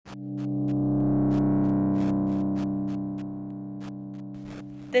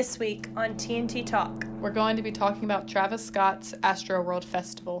This week on TNT Talk, we're going to be talking about Travis Scott's Astroworld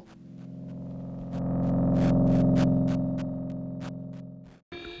Festival.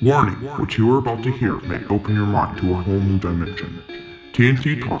 Warning, what you are about to hear may open your mind to a whole new dimension.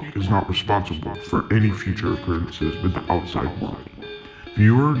 TNT Talk is not responsible for any future occurrences with the outside world.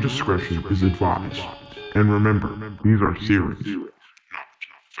 Viewer discretion is advised. And remember, these are theories, not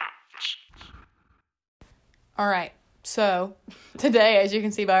facts. Alright, so today, as you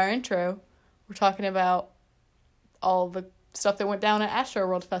can see by our intro, we're talking about all the stuff that went down at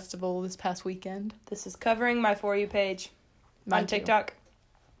Astroworld Festival this past weekend. this is covering my For You page Mine on too. TikTok.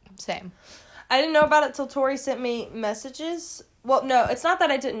 Same. I didn't know about it till Tori sent me messages. Well, no, it's not that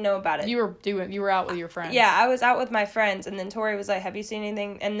I didn't know about it. You were out with your friends. Yeah, I was out with my friends, and then Tori was like, have you seen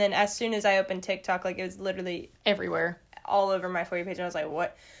anything? And then as soon as I opened TikTok, like, it was literally Everywhere. all over my For You page, and I was like,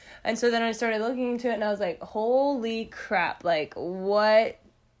 what? And so then I started looking into it, and I was like, holy crap, like, what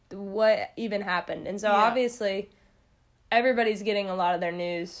even happened? And so Yeah. obviously, everybody's getting a lot of their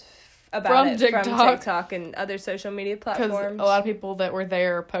news about From it TikTok. from TikTok and other social media Because platforms. a lot of people that were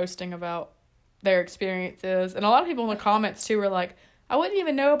there are posting about their experiences. And a lot of people in the comments, too, were like, I wouldn't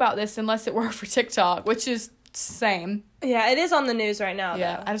even know about this unless it were for TikTok, which is same. Yeah, it is on the news right now,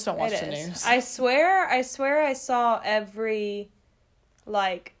 Yeah, though. I just don't watch It the is. news. I swear I saw every,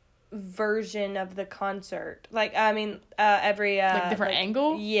 like, version of the concert. Like, I mean, every, Like, different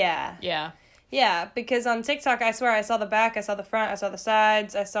angle? Yeah. Yeah. Yeah, because on TikTok, I swear I saw the back, I saw the front, I saw the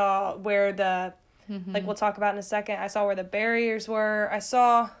sides, I saw where the, like, we'll talk about in a second, I saw where the barriers were, I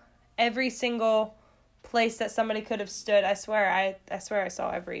saw every single place that somebody could have stood. I swear I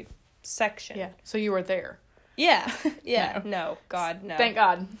saw every section. Yeah. So you were there. Yeah. Yeah. No. God, no. Thank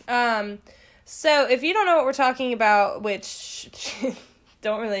God. So if you don't know what we're talking about, which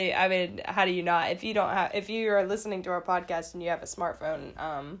don't really, I mean, how do you not? If you are listening to our podcast and you have a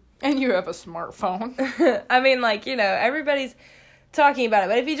smartphone, And you have a smartphone. I mean, like, you know, everybody's talking about it.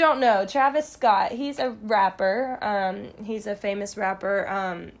 But if you don't know, Travis Scott, he's a rapper. He's a famous rapper.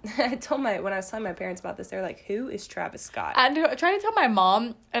 When I was telling my parents about this, they were like, who is Travis Scott? I tried to tell my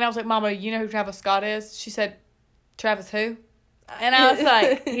mom, and I was like, Mama, you know who Travis Scott is? She said, Travis who? And I was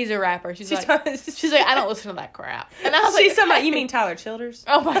like, he's a rapper. She's like, I don't listen to that crap. And I was like, She's talking about, you mean Tyler Childers?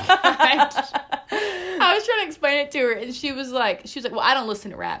 oh my gosh. I was trying to explain it to her, and she was like, well, I don't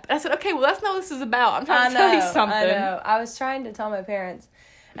listen to rap. And I said, okay, well, that's not what this is about. I'm trying to tell you something. I know. I was trying to tell my parents,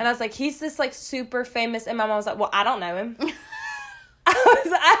 and I was like, he's this, like, super famous, and my mom was like, well, I don't know him.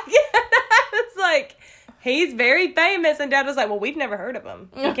 I was like, he's very famous, and Dad was like, well, we've never heard of him.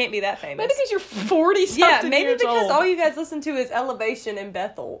 He can't be that famous. Maybe because you're 40-something Yeah, maybe years because old. all you guys listen to is Elevation and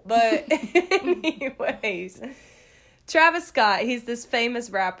Bethel. But anyways, Travis Scott, he's this famous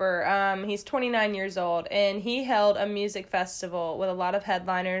rapper. He's 29 years old, and he held a music festival with a lot of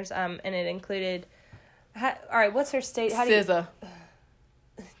headliners, and it included... all right, what's her state? How SZA.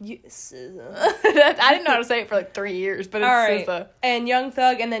 SZA. I didn't know how to say it for like 3 years, but it's All right. SZA. And Young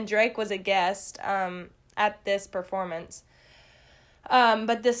Thug, and then Drake was a guest at this performance.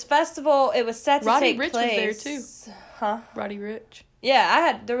 But this festival, it was set to Roddy take Ricch place. was there too. Huh? Roddy Ricch.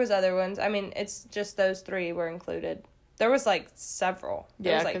 Yeah, there was other ones. I mean, it's just those three were included. There was like several.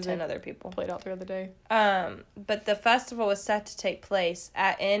 There was like 'cause 10 they other people. Played out the other day. But the festival was set to take place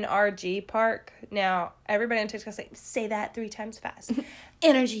at NRG Park. Now, everybody on TikTok say that 3 times fast.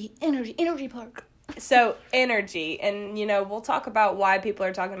 Energy Park. So, energy. And, you know, we'll talk about why people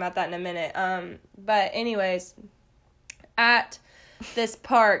are talking about that in a minute. But anyways, at this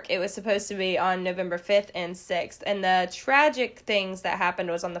park, it was supposed to be on November 5th and 6th. And the tragic things that happened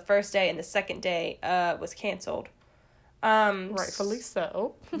was on the first day, and the second day was canceled. Rightfully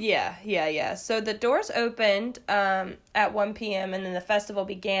so. Yeah. So the doors opened at 1 p.m. and then the festival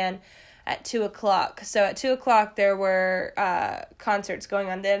began at 2 o'clock. So at 2 o'clock there were concerts going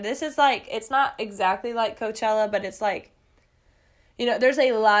on there. This is like, it's not exactly like Coachella, but it's like, you know, there's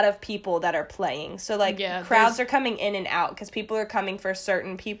a lot of people that are playing. So like crowds are coming in and out because people are coming for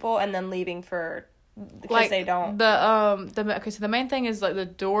certain people and then leaving for because like, they don't. Okay, so the main thing is like the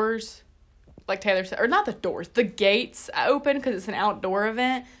doors, like Taylor said, or not the doors, the gates open because it's an outdoor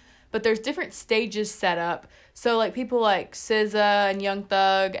event, but there's different stages set up. So like people like SZA and Young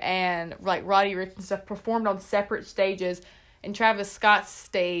Thug and like Roddy Ricch and stuff performed on separate stages, and Travis Scott's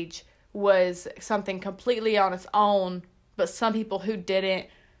stage was something completely on its own. But some people who didn't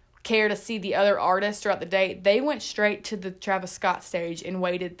care to see the other artists throughout the day, they went straight to the Travis Scott stage and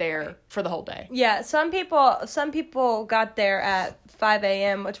waited there for the whole day. Yeah, some people got there at 5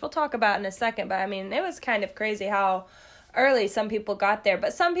 a.m., which we'll talk about in a second, but I mean, it was kind of crazy how early some people got there,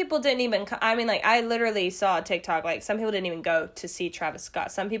 but some people didn't even I mean, like, I literally saw a TikTok, like, some people didn't even go to see Travis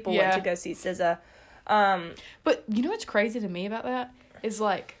Scott. Some people went to go see SZA. But you know what's crazy to me about that is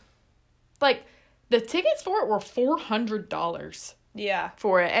like the tickets for it were $400 yeah,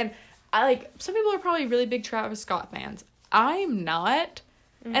 for it, and I like some people are probably really big Travis Scott fans. I'm not,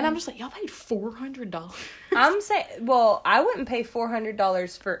 and I'm just like, y'all paid $400. I'm saying, well, I wouldn't pay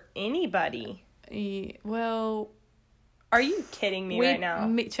 $400 for anybody. Well, are you kidding me right now?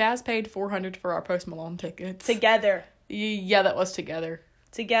 Chaz paid $400 for our Post Malone tickets Together. Yeah, that was together.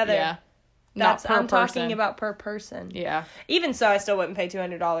 Yeah. Not per I'm person. talking about per person. Yeah. Even so, I still wouldn't pay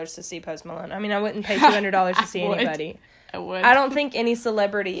 $200 to see Post Malone. I mean, I wouldn't pay $200 to see anybody. I would. I don't think any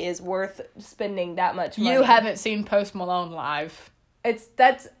celebrity is worth spending that much money. You haven't seen Post Malone live. It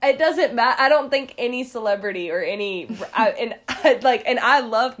doesn't matter. I don't think any celebrity or any and I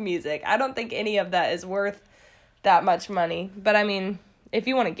love music. I don't think any of that is worth that much money. But I mean, if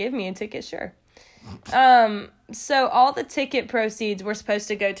you want to give me a ticket, sure. So all the ticket proceeds were supposed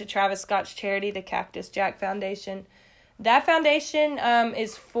to go to Travis Scott's charity, the Cactus Jack Foundation. That foundation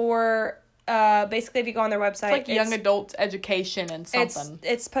is for basically, if you go on their website, It's like young adults education and something.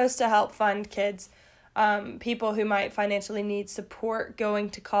 It's supposed to help fund kids, people who might financially need support going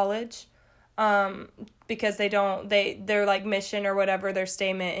to college, because their like mission or whatever their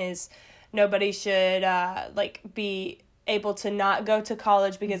statement is, nobody should be able to not go to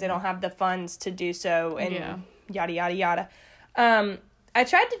college because they don't have the funds to do so, and yada yada yada. I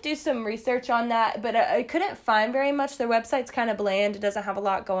tried to do some research on that, but I couldn't find very much. Their website's kind of bland. It doesn't have a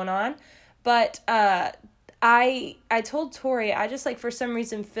lot going on. But I told Tori, I just, like, for some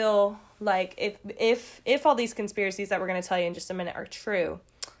reason feel like if all these conspiracies that we're going to tell you in just a minute are true,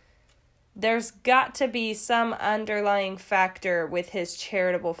 there's got to be some underlying factor with his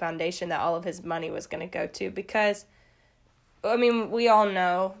charitable foundation that all of his money was going to go to. Because, I mean, we all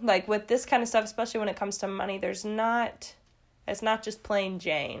know, like, with this kind of stuff, especially when it comes to money, it's not just plain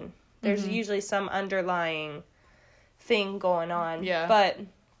Jane. There's usually some underlying thing going on. Yeah. But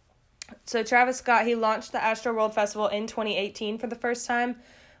so Travis Scott, he launched the Astroworld Festival in 2018 for the first time,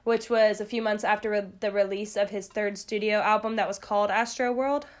 which was a few months after the release of his third studio album that was called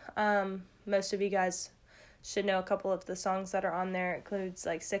Astroworld. Most of you guys should know a couple of the songs that are on there. It includes,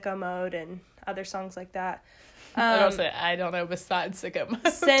 like, Sicko Mode and other songs like that. I don't know besides Sicko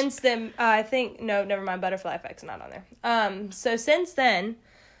Mode. Since then, I think, no, never mind, Butterfly Effect's not on there. So since then,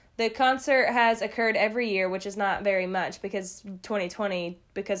 the concert has occurred every year, which is not very much because 2020,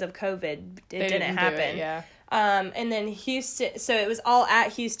 because of COVID, it didn't happen. And then Houston, so it was all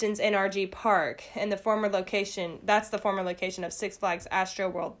at Houston's NRG Park, and that's the former location of Six Flags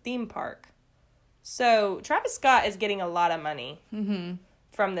Astroworld theme park. So Travis Scott is getting a lot of money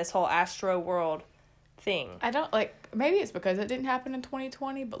from this whole Astroworld thing. I don't, maybe it's because it didn't happen in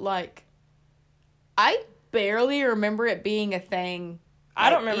 2020, but, I barely remember it being a thing. I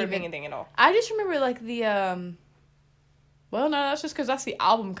don't remember it being a thing at all. I just remember, well, no, that's just because that's the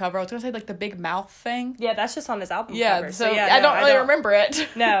album cover. I was going to say, the big mouth thing. Yeah, that's just on his album yeah, cover. So I don't really remember it.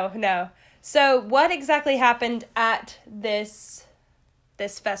 No. So what exactly happened at this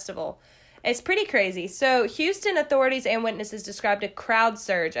festival? It's pretty crazy. So Houston authorities and witnesses described a crowd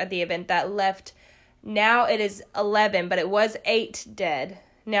surge at the event that left, now it is 11, but it was 8 dead.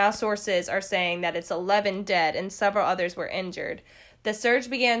 Now sources are saying that it's 11 dead and several others were injured. The surge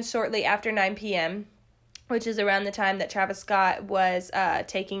began shortly after 9 p.m., which is around the time that Travis Scott was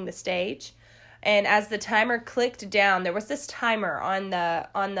taking the stage. And as the timer clicked down, there was this timer on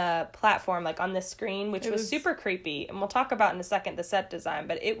the platform, like on the screen, which was super creepy. And we'll talk about in a second the set design,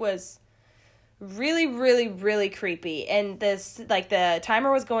 but it was really, really, really creepy. And this, the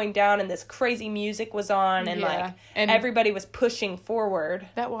timer was going down and this crazy music was on, and and everybody was pushing forward.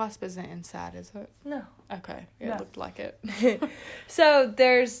 That wasp isn't inside, is it? No. Okay. It looked like it. So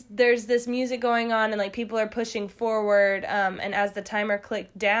there's this music going on, and people are pushing forward, and as the timer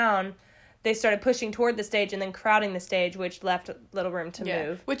clicked down, they started pushing toward the stage and then crowding the stage, which left little room to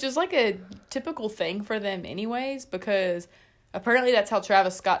move. Which is a typical thing for them anyways, because apparently that's how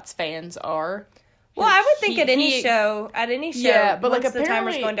Travis Scott's fans are. Well, I would think at any show, yeah, but once the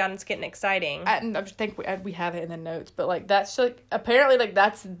timer's going down, it's getting exciting. I think we have it in the notes, but that's apparently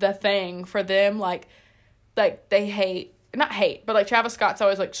that's the thing for them. They not hate, but Travis Scott's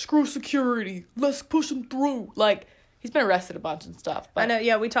always screw security, let's push him through. He's been arrested a bunch and stuff. But I know,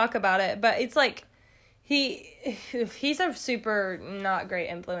 yeah, we talk about it, but it's he's a super not great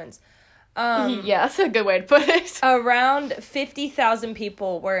influence. Yeah, that's a good way to put it. Around 50,000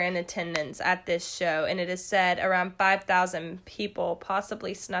 people were in attendance at this show, and it is said around 5,000 people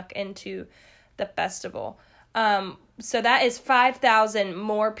possibly snuck into the festival. So that is 5,000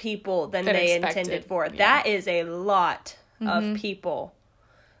 more people than they expected. intended for. Yeah. That is a lot of people.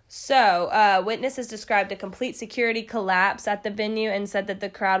 So, witnesses described a complete security collapse at the venue and said that the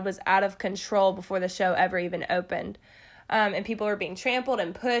crowd was out of control before the show ever even opened. And people were being trampled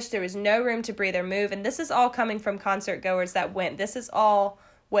and pushed. There was no room to breathe or move. And this is all coming from concert goers that went. This is all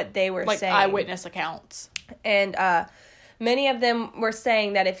what they were saying. Eyewitness accounts. And many of them were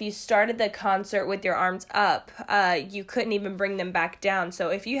saying that if you started the concert with your arms up, you couldn't even bring them back down. So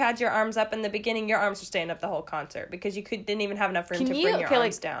if you had your arms up in the beginning, your arms were staying up the whole concert because you didn't even have enough room to bring your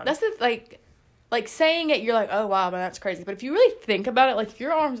arms down. That's the like saying it, you're like, oh wow, but that's crazy. But if you really think about it, like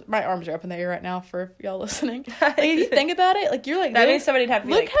if my arms are up in the air right now for y'all listening. Like if you think about it, like you're like, that means somebody'd have to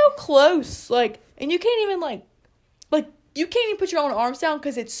be look how close, like, and you can't even like you can't even put your own arms down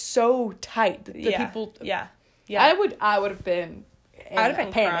because it's so tight. The people, yeah. I would have been. I would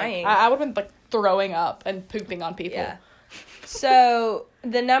have been crying. I would have been like throwing up and pooping on people. Yeah. So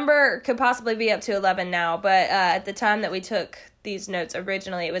the number could possibly be up to 11 now, but at the time that we took these notes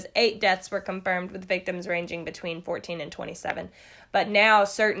originally, it was 8 deaths were confirmed with victims ranging between 14 and 27. But now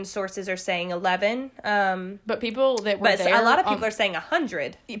certain sources are saying 11. But people that were there... a lot of people are saying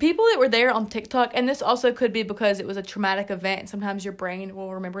 100. People that were there on TikTok, and this also could be because it was a traumatic event, and sometimes your brain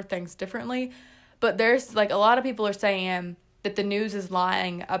will remember things differently. But there's, like, a lot of people are saying that the news is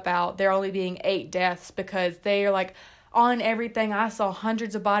lying about there only being 8 deaths because they are, like... On everything, I saw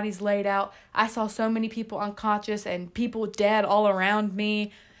hundreds of bodies laid out. I saw so many people unconscious and people dead all around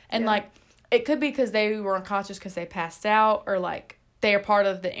me. And, like, it could be because they were unconscious because they passed out or, like, they're part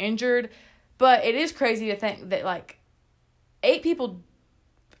of the injured. But it is crazy to think that, like, 8 people,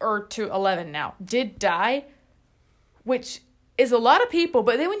 or to 11 now, did die, which is a lot of people.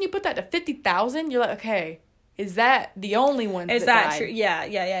 But then when you put that to 50,000, you're like, okay... Is that the only one? Is that true?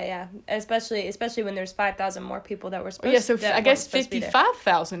 Yeah. Especially when there's 5,000 more people that were supposed. So I guess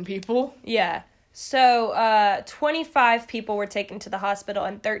 55,000 people. Yeah. So 25 people were taken to the hospital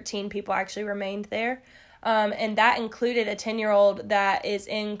and 13 people actually remained there, and that included a 10-year-old that is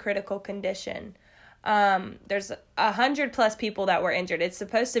in critical condition. There's 100+ people that were injured. It's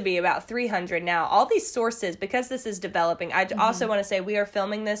supposed to be about 300 now. All these sources, because this is developing. I also want to say we are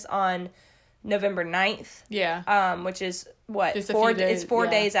filming this on November 9th. Yeah. Which is what? Just 4 days. It's 4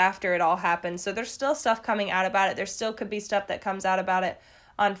 days after it all happened. So there's still stuff coming out about it. There still could be stuff that comes out about it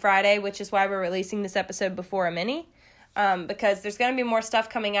on Friday, which is why we're releasing this episode before a mini. Because there's going to be more stuff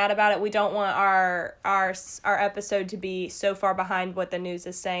coming out about it. We don't want our episode to be so far behind what the news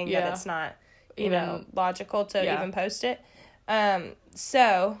is saying that it's not, you know, logical to even post it.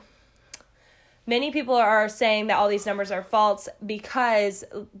 So many people are saying that all these numbers are false because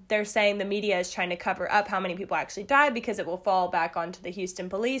they're saying the media is trying to cover up how many people actually died because it will fall back onto the Houston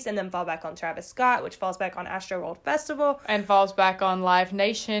police and then fall back on Travis Scott, which falls back on Astro World Festival. And falls back on Live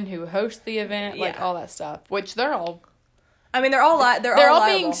Nation, who hosts the event, like all that stuff, which they're all... I mean, they're all liable.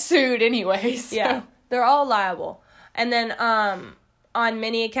 Being sued anyways. So. Yeah, they're all liable. And then on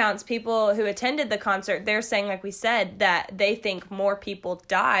many accounts, people who attended the concert, they're saying, like we said, that they think more people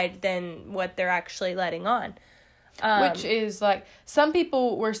died than what they're actually letting on. Which is, like, some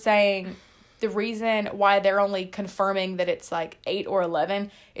people were saying the reason why they're only confirming that it's, like, 8 or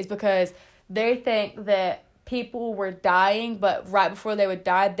 11 is because they think that people were dying, but right before they would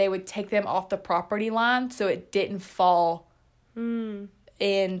die, they would take them off the property line so it didn't fall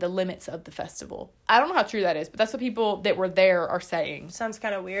in the limits of the festival. I don't know how true that is, but that's what people that were there are saying. Sounds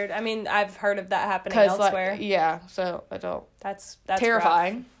kind of weird. I mean, I've heard of that happening elsewhere. So I don't. That's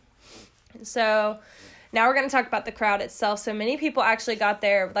terrifying. Rough. So now we're going to talk about the crowd itself. So many people actually got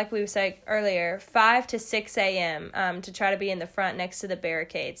there, like we said earlier, 5 to 6 a.m. To try to be in the front next to the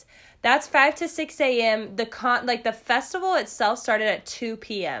barricades. That's 5 to 6 a.m. The festival itself started at 2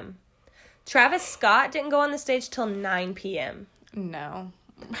 p.m. Travis Scott didn't go on the stage till 9 p.m. No.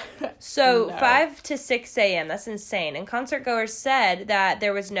 So 5 to 6 a.m. That's insane. And concert goers said that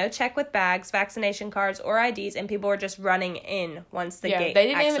there was no check with bags, vaccination cards, or IDs, and people were just running in once the gate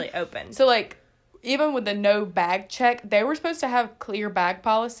actually opened. So, like, even with the no bag check, they were supposed to have clear bag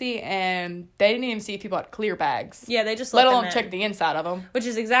policy, and they didn't even see if people had clear bags. Yeah, they just let alone check the inside of them. Which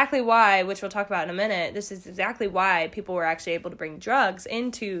is exactly why, which we'll talk about in a minute, this is exactly why people were actually able to bring drugs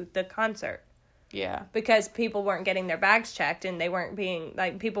into the concert. Yeah. Because people weren't getting their bags checked, and they weren't being,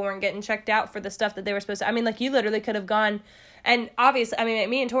 like, people weren't getting checked out for the stuff that they were supposed to. I mean, like, you literally could have gone, and obviously, I mean,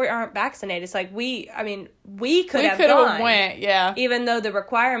 me and Tori aren't vaccinated. It's like, we could have gone. Went, yeah. Even though the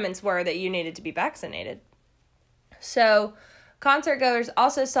requirements were that you needed to be vaccinated. So, Concert goers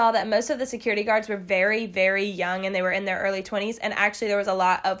also saw that most of the security guards were very, very young, and they were in their early 20s. And actually, there was a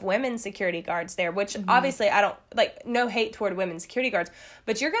lot of women security guards there, which obviously I don't, like, no hate toward women security guards.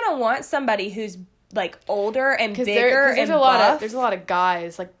 But you're going to want somebody who's, like, older and bigger and buff. There's a lot of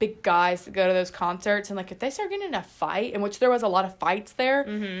guys, like, big guys that go to those concerts. And, like, if they start getting in a fight, in which there was a lot of fights there,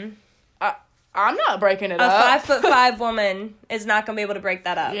 I'm not breaking it up. A 5'5" woman is not going to be able to break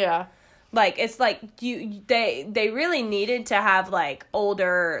that up. Yeah. Like, it's like they really needed to have, like,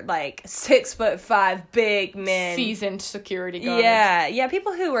 older, like, 6'5" big men. Seasoned security guards. Yeah,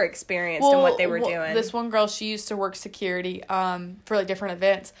 people who were experienced in what they were doing. This one girl, she used to work security for, like, different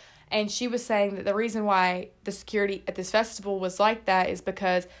events. And she was saying that the reason why the security at this festival was like that is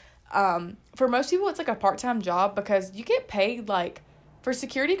because for most people, it's, like, a part-time job because you get paid, like, for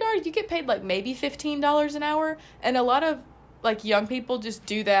security guard, you get paid, like, maybe $15 an hour. And a lot of, like, young people just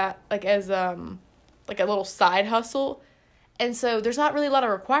do that, like, as, like, a little side hustle. And so there's not really a lot of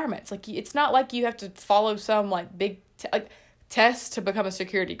requirements. Like, it's not like you have to follow some, like, big, test to become a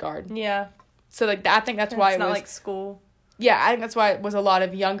security guard. Yeah. So, like, I think that's why it's it not was... like school. Yeah, I think that's why it was a lot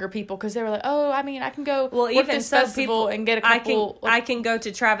of younger people, because they were like, oh, I mean, I can go work this festival and get a couple... I can go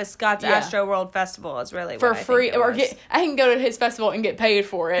to Travis Scott's Astro World Festival is really for what I free, think it was. I can go to his festival and get paid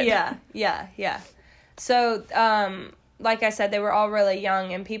for it. Yeah. So, like I said, they were all really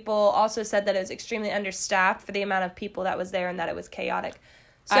young, and people also said that it was extremely understaffed for the amount of people that was there and that it was chaotic.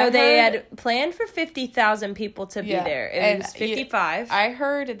 So they had planned for 50,000 people to be there. It was 55. I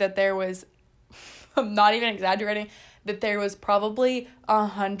heard that there was, I'm not even exaggerating, that there was probably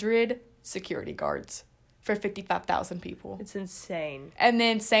 100 security guards for 55,000 people. It's insane. And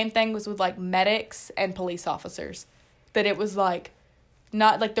then same thing was with, like, medics and police officers. That it was, like,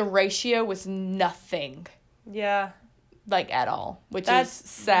 not, like, the ratio was nothing. Yeah. Like, at all, which is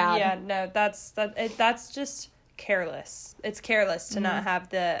sad. Yeah, no, that's just careless. It's careless to not have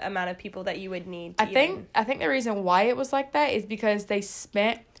the amount of people that you would need to I think the reason why it was like that is because they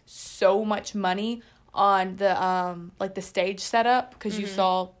spent so much money on the like the stage setup, because you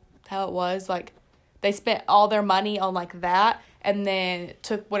saw how it was, like, they spent all their money on, like, that, and then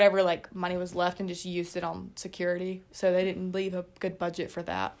took whatever, like, money was left and just used it on security, so they didn't leave a good budget for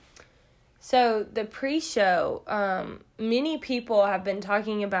that. So the pre-show, many people have been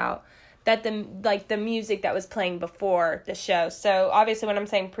talking about that the music that was playing before the show. So obviously when I'm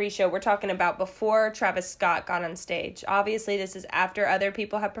saying pre-show, we're talking about before Travis Scott got on stage. Obviously this is after other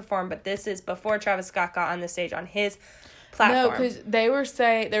people have performed, but this is before Travis Scott got on the stage on his platform. No, because they were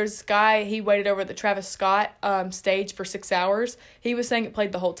saying, there's this guy, he waited over at the Travis Scott stage for 6 hours. He was saying it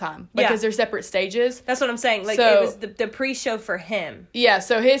played the whole time because they're separate stages. That's what I'm saying. Like, it was the pre-show for him. Yeah,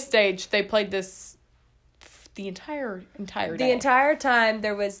 so his stage, they played this the entire day. The entire time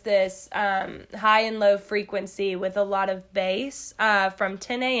there was this high and low frequency with a lot of bass from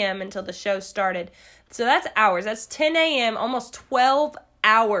 10 a.m. until the show started. So that's hours. That's 10 a.m., almost 12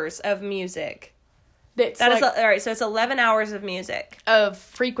 hours of music. All right, so it's 11 hours of music. Of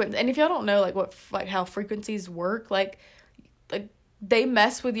frequency. And if y'all don't know, like, how frequencies work, like they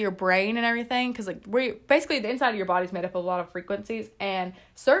mess with your brain and everything, because, like, basically the inside of your body's made up of a lot of frequencies, and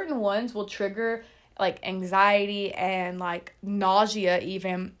certain ones will trigger, like, anxiety and, like, nausea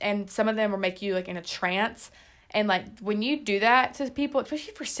even, and some of them will make you, like, in a trance. And, like, when you do that to people,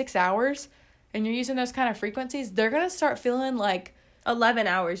 especially for 6 hours, and you're using those kind of frequencies, they're gonna start feeling like 11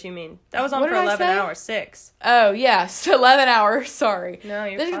 hours, you mean? That was on for 11 hours. 6. Oh, yeah. So 11 hours. Sorry. No,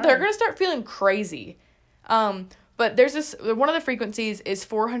 you're fine. They're going to start feeling crazy. But there's this, one of the frequencies is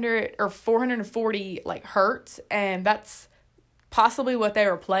 400 or 440, like, hertz. And that's possibly what they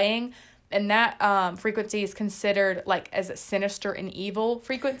were playing. And that frequency is considered, like, as a sinister and evil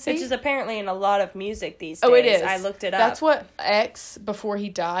frequency. Which is apparently in a lot of music these days. Oh, it is. I looked it up. That's what X, before he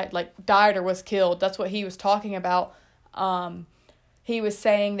died or was killed, that's what he was talking about. He was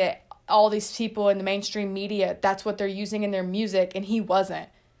saying that all these people in the mainstream media, that's what they're using in their music, and he wasn't.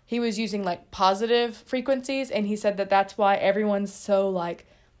 He was using, like, positive frequencies, and he said that that's why everyone's so, like,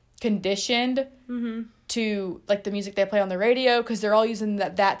 conditioned to, like, the music they play on the radio, because they're all using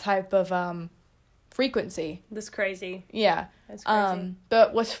that type of frequency. That's crazy. Yeah. That's crazy.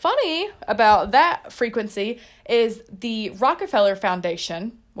 But what's funny about that frequency is the Rockefeller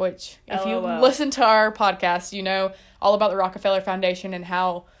Foundation, which, if you listen to our podcast, you know all about the Rockefeller Foundation and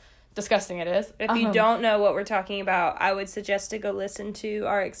how disgusting it is. If you don't know what we're talking about, I would suggest to go listen to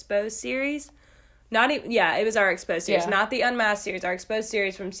our Exposed series. It was our Exposed series, not the Unmasked series. Our Exposed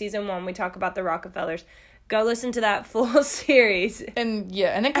series from season 1, we talk about the Rockefellers. Go listen to that full series. And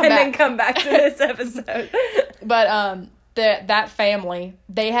then come back to this episode. But that family,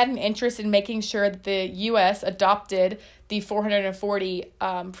 they had an interest in making sure that the U.S. adopted the 440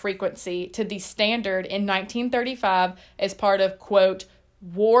 frequency to the standard in 1935 as part of, quote,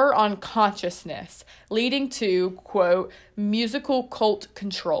 war on consciousness, leading to, quote, musical cult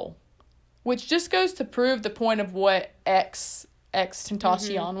control. Which just goes to prove the point of what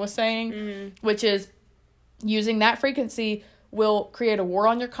Tentacion was saying, which is using that frequency will create a war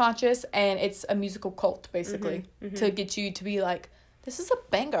on your conscious, and it's a musical cult, basically, to get you to be like, this is a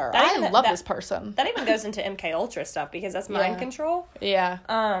banger. I love this person. That even goes into MK Ultra stuff, because that's mind control. Yeah.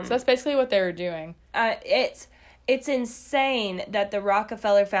 So that's basically what they were doing. It's insane that the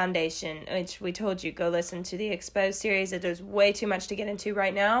Rockefeller Foundation, which we told you, go listen to the Exposed series. There's way too much to get into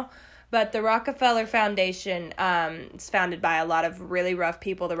right now. But the Rockefeller Foundation is founded by a lot of really rough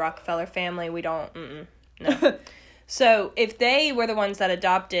people. The Rockefeller family, no. So if they were the ones that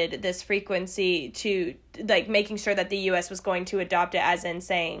adopted this frequency to, like, making sure that the U.S. was going to adopt it, as in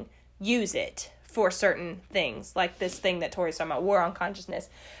saying, use it for certain things, like this thing that Tori's talking about, war on consciousness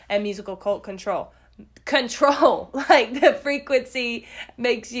and musical cult control. Like, the frequency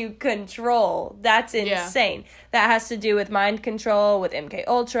makes you control. That's insane. That has to do with mind control, with MK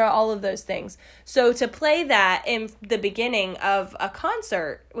Ultra, all of those things. So to play that in the beginning of a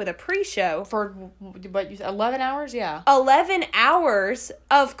concert with a pre-show for what you said, 11 hours, 11 hours,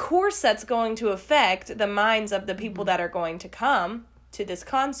 of course that's going to affect the minds of the people that are going to come to this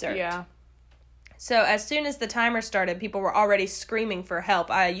concert. So as soon as the timer started, people were already screaming for help.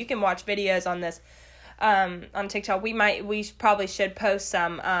 You can watch videos on this on TikTok. We probably should post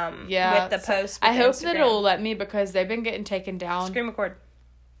some with the post. I hope that it'll let me, because they've been getting taken down. Screen record.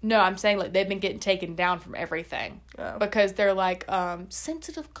 No, I'm saying, like, they've been getting taken down from everything because they're like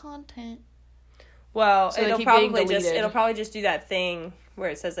sensitive content. Well, so it'll probably just do that thing where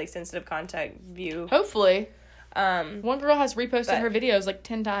it says, like, sensitive content view. Hopefully. One girl has reposted her videos like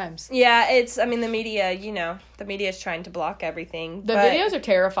 10 times. Yeah, the media, the media is trying to block everything. The videos are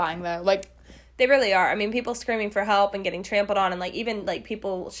terrifying, though. Like, they really are. I mean, people screaming for help and getting trampled on, and, like, even, like,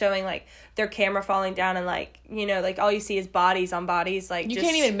 people showing, like, their camera falling down, and, like, like, all you see is bodies on bodies. Like, you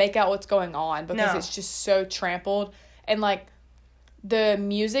can't even make out what's going on because it's just so trampled. And, like, the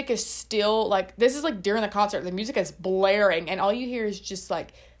music is still, like, this is, like, during the concert, the music is blaring, and all you hear is just,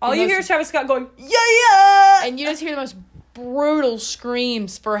 like... All you hear is Travis Scott going, yeah! And you just hear the most brutal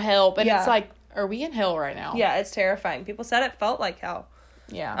screams for help, and it's like, are we in hell right now? Yeah, it's terrifying. People said it felt like hell.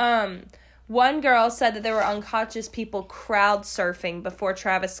 Yeah. One girl said that there were unconscious people crowd surfing before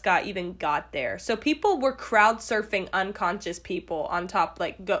Travis Scott even got there. So people were crowd surfing unconscious people on top,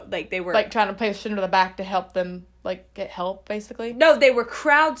 they were... Like, trying to push into the back to help them, like, get help, basically? No, they were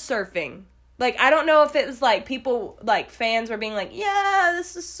crowd surfing. Like, I don't know if it was, like, people, like, fans were being like, yeah,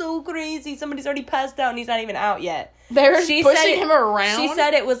 this is so crazy. Somebody's already passed out and he's not even out yet. They were pushing him around? She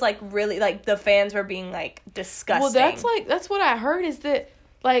said it was, like, really, like, the fans were being, like, disgusting. Well, that's what I heard, is that,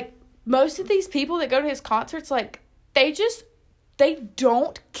 like... Most of these people that go to his concerts, like, they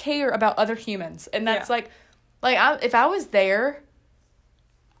don't care about other humans. And that's, if I was there,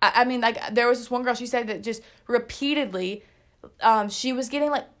 I mean, like, there was this one girl, she said that just repeatedly, she was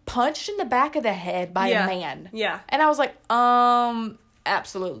getting, like, punched in the back of the head by a man. Yeah. And I was like,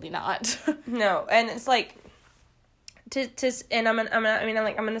 absolutely not. No, and it's, like, and I'm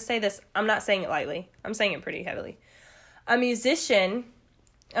gonna say this, I'm not saying it lightly. I'm saying it pretty heavily. A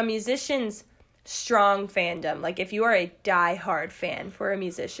musician's strong fandom, like, if you are a diehard fan for a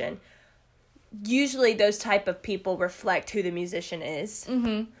musician, usually those type of people reflect who the musician is.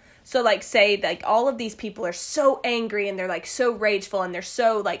 Mm-hmm. So, like, say, like, all of these people are so angry, and they're, like, so rageful, and they're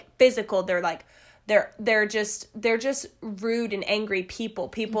so, like, physical. They're, like, they're just rude and angry people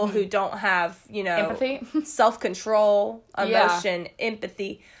who don't have, empathy, self-control, emotion,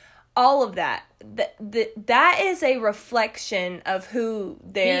 empathy. All of that. That is a reflection of who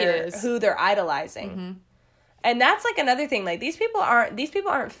they're idolizing. Mm-hmm. And that's, like, another thing. Like, these people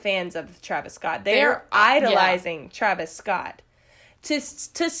aren't fans of Travis Scott. They're idolizing Travis Scott. To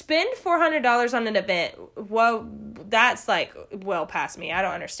spend $400 on an event, well, that's, like, well past me. I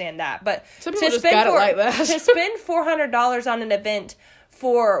don't understand that. But some people just got it like that. To spend $400 on an event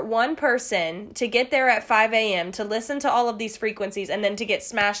for one person to get there at 5 a.m., to listen to all of these frequencies, and then to get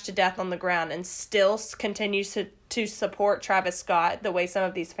smashed to death on the ground and still continue to support Travis Scott the way some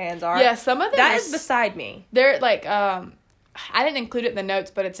of these fans are. Yeah, some of them. That is beside me. They're, like, I didn't include it in the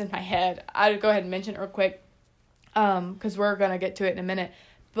notes, but it's in my head. I'll go ahead and mention it real quick, because we're going to get to it in a minute.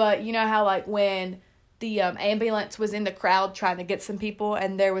 But you know how, like, when the ambulance was in the crowd trying to get some people,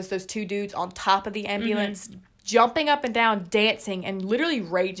 and there was those two dudes on top of the ambulance, mm-hmm. jumping up and down, dancing, and literally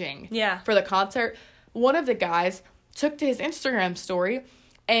raging for the concert. One of the guys took to his Instagram story,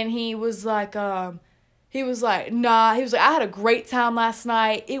 and he was like, nah. He was like, I had a great time last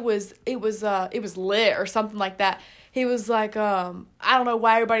night. It was lit or something like that. He was like, I don't know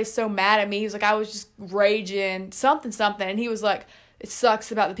why everybody's so mad at me. He was like, I was just raging, something. And he was like, it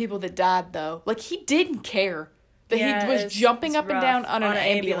sucks about the people that died, though. Like, he didn't care that he was jumping up and down on an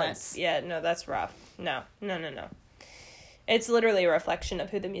ambulance. Yeah, no, that's rough. No. It's literally a reflection of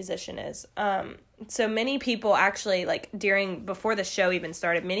who the musician is. So many people actually, like, before the show even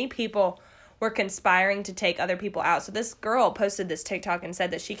started, many people were conspiring to take other people out. So this girl posted this TikTok and said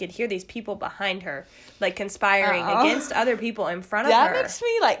that she could hear these people behind her, like, conspiring against other people in front of her.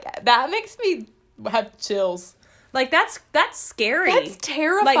 That makes me have chills. Like, that's scary. That's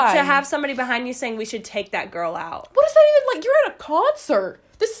terrifying. Like, to have somebody behind you saying, we should take that girl out. What is that even, like, you're at a concert.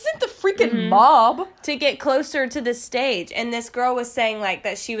 This isn't the freaking mob. To get closer to the stage. And this girl was saying, like,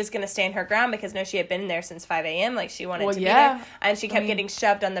 that she was going to stand her ground because, no, she had been there since 5 a.m. Like, she wanted to be there. And she kept getting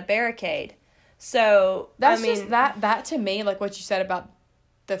shoved on the barricade. So, just that to me, like what you said about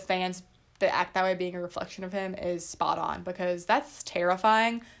the fans that act that way being a reflection of him is spot on, because that's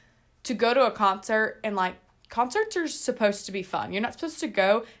terrifying to go to a concert and, like, concerts are supposed to be fun. You're not supposed to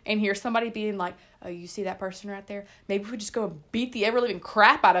go and hear somebody being like, oh, you see that person right there? Maybe we just go and beat the ever-living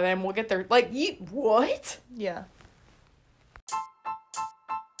crap out of them. We'll get their, like, what? Yeah.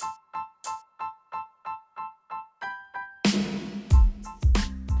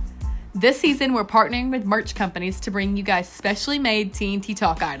 This season, we're partnering with merch companies to bring you guys specially made TNT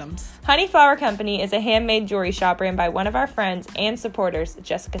Talk items. Honey Flower Company is a handmade jewelry shop ran by one of our friends and supporters,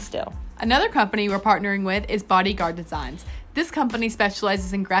 Jessica Still. Another company we're partnering with is Bodyguard Designs. This company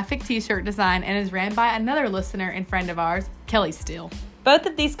specializes in graphic t-shirt design and is ran by another listener and friend of ours, Kelly Steele. Both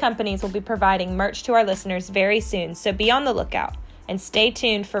of these companies will be providing merch to our listeners very soon, so be on the lookout and stay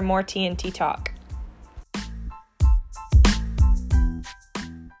tuned for more TNT Talk.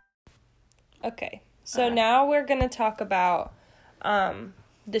 Okay, so now we're going to talk about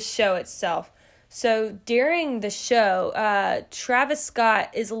the show itself. So during the show, Travis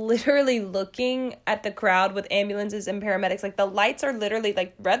Scott is literally looking at the crowd with ambulances and paramedics. Like, the lights are literally,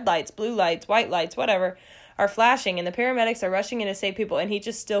 like, red lights, blue lights, white lights, whatever, are flashing. And the paramedics are rushing in to save people. And he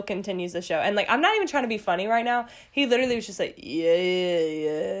just still continues the show. And, like, I'm not even trying to be funny right now. He literally was just like,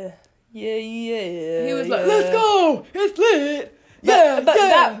 yeah. He was like, let's go. It's lit. But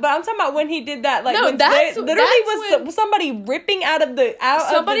I'm talking about when he did that. Like, no, was somebody ripping out of the crowd.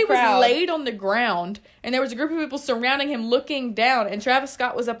 Somebody was laid on the ground, and there was a group of people surrounding him, looking down. And Travis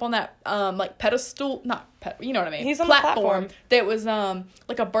Scott was up on that like pedestal, you know what I mean? He's on the platform that was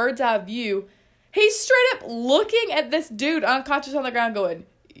like a bird's eye view. He's straight up looking at this dude unconscious on the ground, going,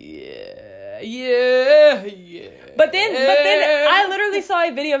 yeah. But then I literally saw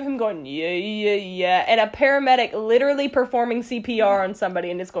a video of him going, yeah, and a paramedic literally performing CPR on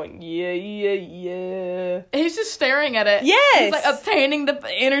somebody, and it's going, yeah. He's just staring at it. Yes. He's like obtaining the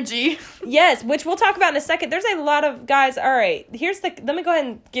energy. Yes, which we'll talk about in a second. There's a lot of guys. All right, let me go ahead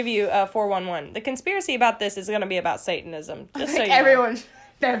and give you 411. The conspiracy about this is going to be about Satanism. Just so you everyone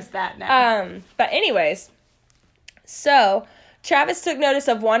knows that now. But anyways, so Travis took notice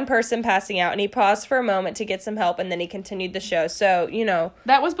of one person passing out, and he paused for a moment to get some help, and then he continued the show. So, you know.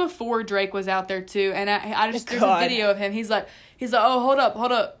 That was before Drake was out there, too, and there's a video of him. He's like, oh, hold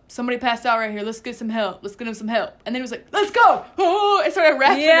up. Somebody passed out right here. Let's get some help. Let's get him some help. And then he was like, let's go. Oh, and started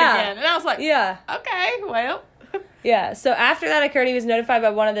rapping again. And I was like, yeah, okay, well. Yeah, so after that occurred, he was notified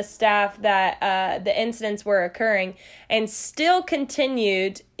by one of the staff that the incidents were occurring, and still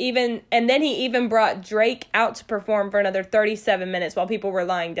continued, and then he even brought Drake out to perform for another 37 minutes while people were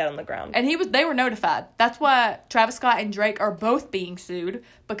lying dead on the ground. And they were notified. That's why Travis Scott and Drake are both being sued,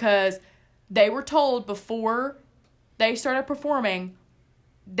 because they were told before they started performing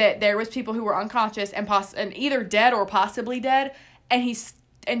that there was people who were unconscious and either dead or possibly dead,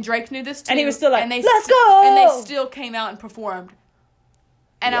 and Drake knew this too. And he was still like, let's go! And they still came out and performed.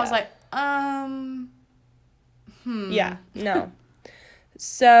 And I was like, Yeah, no.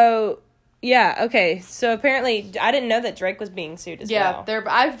 So, yeah, okay. So apparently, I didn't know that Drake was being sued as well. Yeah,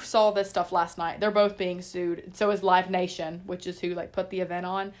 I saw this stuff last night. They're both being sued. So is Live Nation, which is who, like, put the event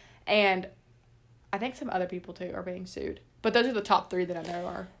on. And I think some other people, too, are being sued. But those are the top 3 that I know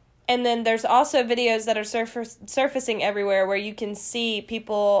are. And then there's also videos that are surfacing everywhere where you can see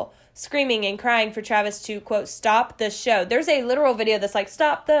people screaming and crying for Travis to, quote, stop the show. There's a literal video that's like,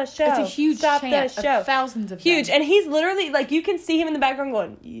 stop the show. It's a huge stop chant the show. Of thousands of huge. them. And he's literally, like, you can see him in the background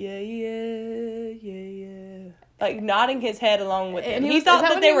going, yeah. Like, nodding his head along with him. And he thought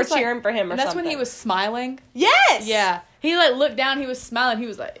that they were cheering for him or something. That's when he was smiling? Yes! Yeah. He, like, looked down, he was smiling, he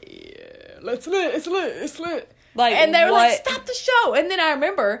was like, yeah, it's lit. Like, and they were what? like, stop the show. And then I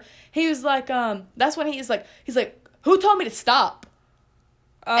remember he was like, that's when he's like, who told me to stop?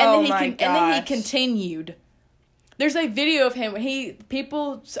 Oh, And then he continued. There's a video of him when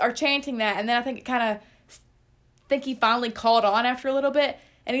people are chanting that, and then I think he finally called on after a little bit,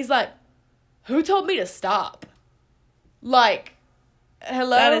 and he's like, who told me to stop? Like,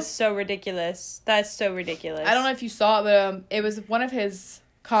 hello? That is so ridiculous. That's so ridiculous. I don't know if you saw it, but it was one of his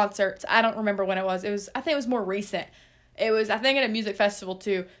concerts. I don't remember when it was. I think it was more recent. It was, I think, at a music festival,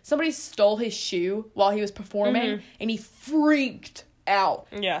 too. Somebody stole his shoe while he was performing, and he freaked out.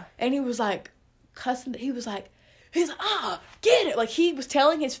 Yeah. And he was like, cussing, he's like, get it. Like, he was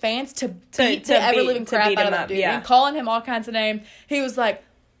telling his fans to beat the ever-living crap out of that dude. Yeah. And calling him all kinds of names. He was like,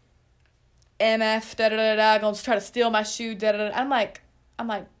 MF, da-da-da-da, gonna try to steal my shoe, da-da-da. I'm like,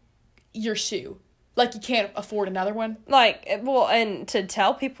 your shoe. Like, you can't afford another one. Like, well, and to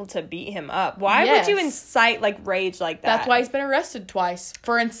tell people to beat him up. Why would you incite, like, rage like that? That's why he's been arrested twice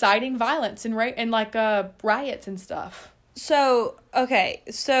for inciting violence and riots and stuff. So, okay.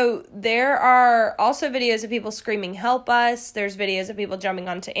 So, there are also videos of people screaming, help us. There's videos of people jumping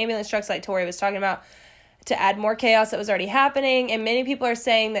onto ambulance trucks like Tori was talking about to add more chaos that was already happening. And many people are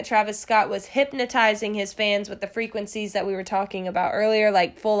saying that Travis Scott was hypnotizing his fans with the frequencies that we were talking about earlier,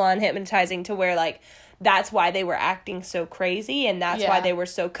 like full-on hypnotizing to where, like, that's why they were acting so crazy, and that's why they were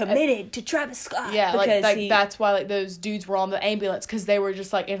so committed to Travis Scott. Yeah, because that's why, like, those dudes were on the ambulance, because they were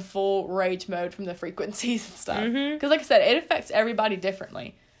just, like, in full rage mode from the frequencies and stuff. Because, like I said, it affects everybody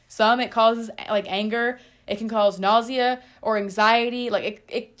differently. Some, it causes, like, anger. It can cause nausea or anxiety. Like,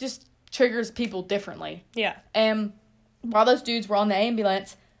 it just triggers people differently. Yeah. And while those dudes were on the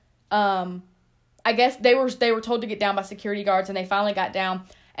ambulance, I guess they were told to get down by security guards, and they finally got down.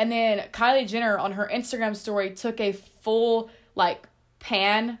 And then Kylie Jenner on her Instagram story took a full, like,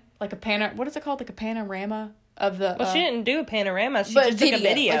 what is it called? Like a panorama of the... Well, she didn't do a panorama. She just took a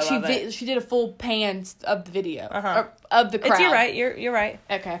video of it. She did a full pan of the video. Of the crowd. You're right. You're right.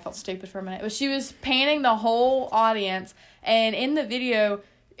 Okay, I felt stupid for a minute. But she was panning the whole audience. And in the video,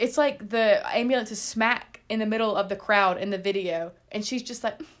 it's like the ambulance is smack in the middle of the crowd in the video. And she's just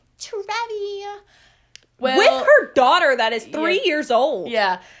like, Travis... Well, with her daughter that is 3 years old.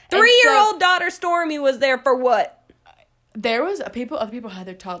 Yeah. 3-year-old daughter Stormy was there for what? There was other people had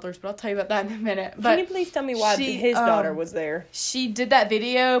their toddlers, but I'll tell you about that in a minute. But can you please tell me why his daughter was there? She did that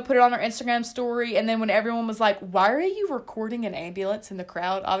video, put it on her Instagram story, and then when everyone was like, why are you recording an ambulance in the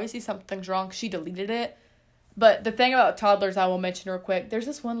crowd? Obviously something's wrong. She deleted it. But the thing about toddlers I will mention real quick, there's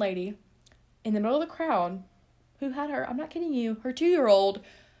this one lady in the middle of the crowd who had her, I'm not kidding you, her 2-year-old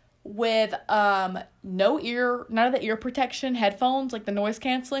with none of the ear protection headphones, like the noise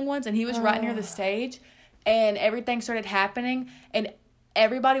canceling ones, and he was right near the stage, and everything started happening, and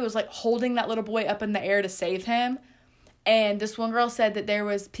everybody was like holding that little boy up in the air to save him. And this one girl said that there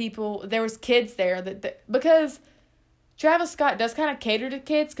was kids there that because Travis Scott does kind of cater to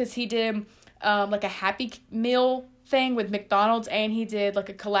kids, because he did like a Happy Meal thing with McDonald's, and he did like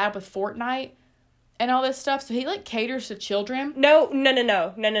a collab with Fortnite and all this stuff, so he, like, caters to children. No.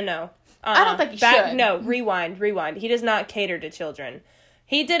 I don't think he should. No, rewind. He does not cater to children.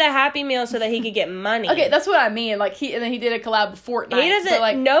 He did a Happy Meal so that he could get money. Okay, that's what I mean. Like, and then he did a collab with Fortnite. He doesn't, so,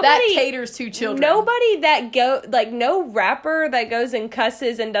 like, that caters to children. Nobody no rapper that goes and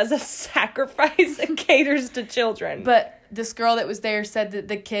cusses and does a sacrifice and caters to children. But this girl that was there said that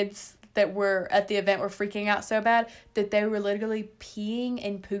the kids that were at the event were freaking out so bad that they were literally peeing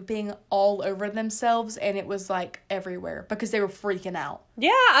and pooping all over themselves, and it was like everywhere because they were freaking out.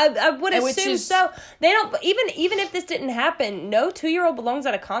 Yeah, I would assume so. They don't even if this didn't happen, no 2-year-old belongs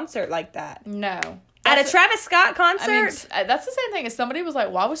at a concert like that. No. At a Travis Scott concert? I mean, that's the same thing as somebody was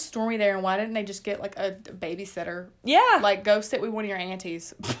like, why was Stormy there and why didn't they just get like a babysitter? Yeah. Like, go sit with one of your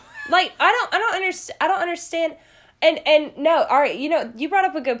aunties. Like, I don't understand. And no, all right, you brought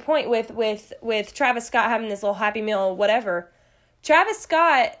up a good point with Travis Scott having this little Happy Meal, whatever. Travis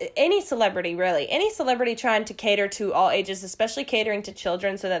Scott, any celebrity trying to cater to all ages, especially catering to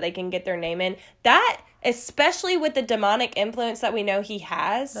children so that they can get their name in, that, especially with the demonic influence that we know he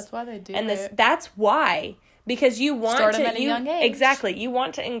has. That's why they do and it. That's why. Because you want start them at a young age. Exactly. You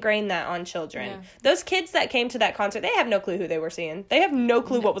want to ingrain that on children. Yeah. Those kids that came to that concert, they have no clue who they were seeing. They have no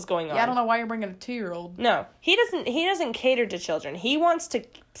clue what was going on. Yeah, I don't know why you're bringing a 2-year-old. No. He doesn't cater to children. He wants to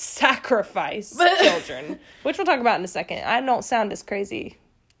sacrifice children, which we'll talk about in a second. I don't sound as crazy.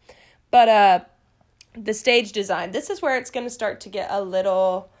 But the stage design, this is where it's going to start to get a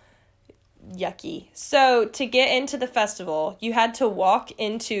little yucky. So to get into the festival, you had to walk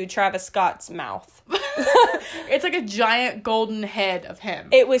into Travis Scott's mouth. It's like a giant golden head of him.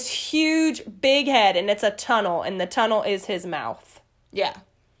 It was huge, big head, and it's a tunnel, and the tunnel is his mouth. Yeah.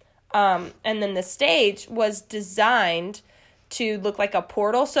 And then the stage was designed to look like a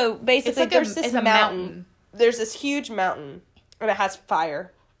portal. So basically, there's this mountain. There's this huge mountain, and it has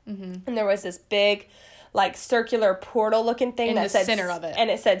fire. Mm-hmm. And there was this big, like, circular portal-looking thing in that the said, center of it. And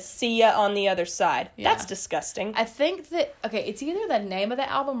it said, "See ya on the other side." Yeah. That's disgusting. I think that, okay, it's either the name of the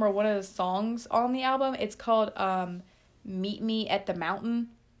album or one of the songs on the album. It's called Meet Me at the Mountain.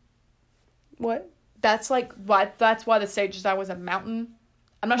 What? That's why the stage design was a mountain.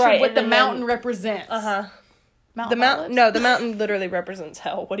 I'm not sure what the mountain represents. Uh-huh. Mountain the mountain. No, the mountain literally represents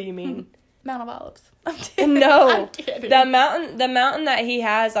hell. What do you mean? Mount of Olives. No, the mountain that he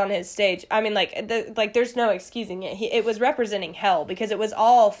has on his stage. I mean, there's no excusing it. It was representing hell because it was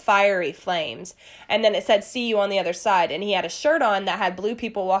all fiery flames, and then it said "See you on the other side." And he had a shirt on that had blue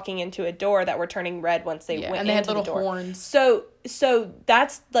people walking into a door that were turning red once they went. And they had into little the door. horns. So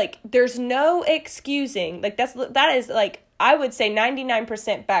that's like, there's no excusing. Like that is like, I would say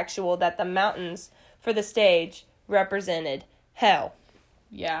 99% factual that the mountains for the stage represented hell.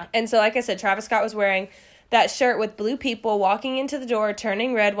 Yeah. And so, like I said, Travis Scott was wearing that shirt with blue people walking into the door,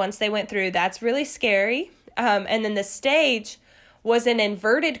 turning red once they went through. That's really scary. And then the stage was an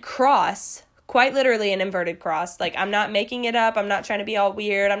inverted cross, quite literally an inverted cross. Like, I'm not making it up. I'm not trying to be all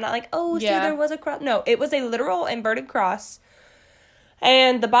weird. I'm not like, see, there was a cross. No, it was a literal inverted cross.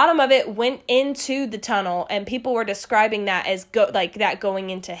 And the bottom of it went into the tunnel, and people were describing that as going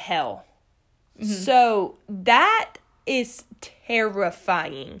into hell. Mm-hmm. So that is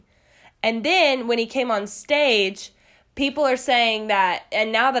terrifying. And then when he came on stage, people are saying that,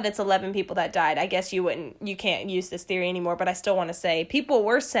 and now that it's 11 people that died, I guess you can't use this theory anymore, but I still want to say, people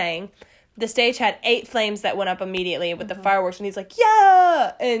were saying the stage had 8 flames that went up immediately with the fireworks, and he's like,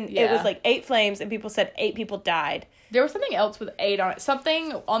 yeah! And it was like 8 flames, and people said 8 people died. There was something else with 8 on it.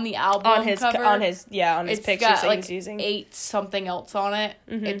 Something on the album cover. On his pictures got, that he's using. 8 something else on it.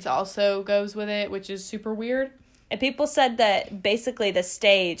 Mm-hmm. It also goes with it, which is super weird. And people said that basically the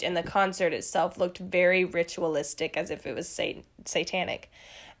stage and the concert itself looked very ritualistic, as if it was satanic.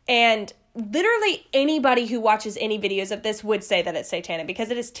 And literally anybody who watches any videos of this would say that it's satanic,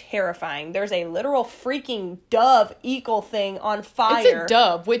 because it is terrifying. There's a literal freaking dove eagle thing on fire. It's a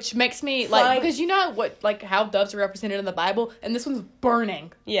dove, which makes me because you know how doves are represented in the Bible, and this one's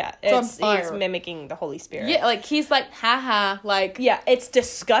burning. Yeah, it's on fire. He's mimicking the Holy Spirit. Yeah, he's like, haha, yeah, it's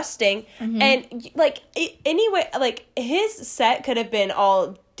disgusting. Mm-hmm. And anyway, his set could have been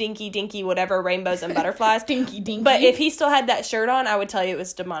all dinky, whatever, rainbows and butterflies. dinky. But if he still had that shirt on, I would tell you it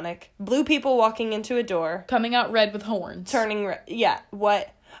was demonic. Blue people walking into a door. Coming out red with horns. Turning red. Yeah,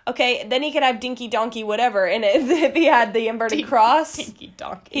 what? Okay, then he could have dinky donkey whatever. And if he had the inverted cross. Dinky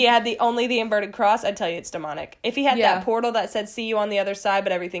donkey. He had only the inverted cross, I'd tell you it's demonic. If he had that portal that said "See you on the other side,"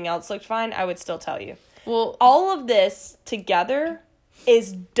 but everything else looked fine, I would still tell you. Well, all of this together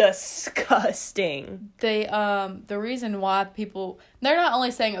is disgusting. The reason why they're not only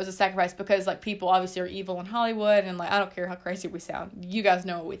saying it was a sacrifice because people obviously are evil in Hollywood, and I don't care how crazy we sound, you guys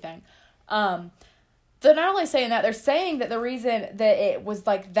know what we think. They're not only saying that, they're saying that the reason that it was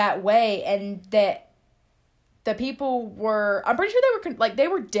that way, and that the people were, I'm pretty sure they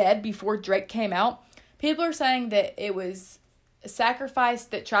were dead before Drake came out. People are saying that it was a sacrifice,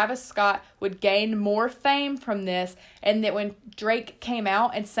 that Travis Scott would gain more fame from this, and that when Drake came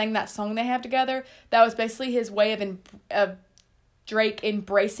out and sang that song they have together, that was basically his way of Drake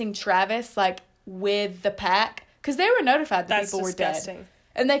embracing Travis with the pack, because they were notified that people were dead,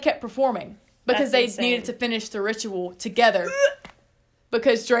 and they kept performing because they needed to finish the ritual together.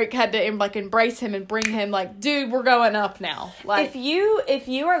 Because Drake had to embrace him and bring him dude, we're going up now. If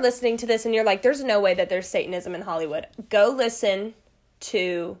you are listening to this and you're like, there's no way that there's Satanism in Hollywood, go listen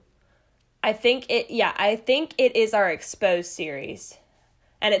to, I think it is our Exposed series.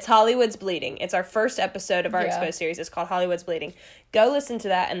 And it's Hollywood's Bleeding. It's our first episode of our Exposed series. It's called Hollywood's Bleeding. Go listen to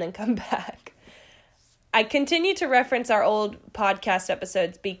that and then come back. I continue to reference our old podcast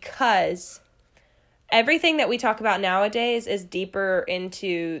episodes because everything that we talk about nowadays is deeper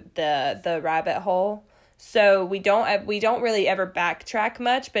into the rabbit hole. So we don't really ever backtrack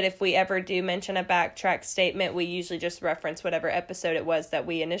much, but if we ever do mention a backtrack statement, we usually just reference whatever episode it was that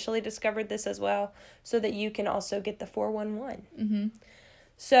we initially discovered this as well, so that you can also get the 411. Mm-hmm.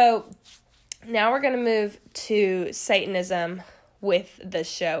 So now we're going to move to Satanism with the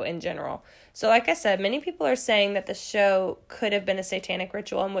show in general. So like I said, many people are saying that the show could have been a satanic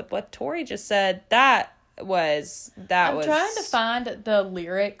ritual, and with what Tori just said, I'm trying to find the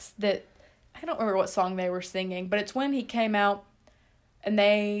lyrics that I don't remember what song they were singing, but it's when he came out and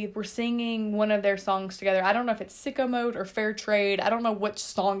they were singing one of their songs together. I don't know if it's Sicko Mode or Fair Trade. I don't know which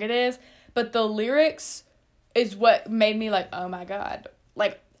song it is, but the lyrics is what made me like, oh my God.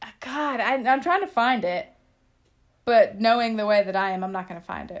 Like, God, I'm trying to find it. But knowing the way that I am, I'm not going to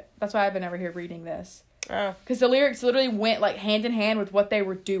find it. That's why I've been over here reading this. Oh. Because the lyrics literally went, like, hand in hand with what they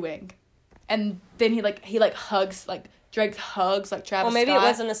were doing. And then he hugs, like, Drake hugs, like, Travis Well, maybe Scott. it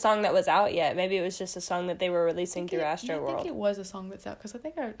wasn't a song that was out yet. Maybe it was just a song that they were releasing through Astroworld. I think it was a song that's out, because I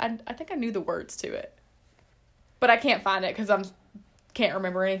think I knew the words to it. But I can't find it, because can't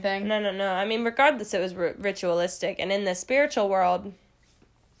remember anything. No. I mean, regardless, it was ritualistic. And in the spiritual world,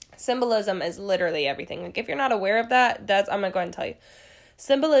 symbolism is literally everything. Like, if you're not aware of that, I'm going to go ahead and tell you.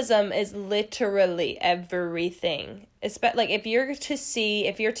 Symbolism is literally everything. Like, if you're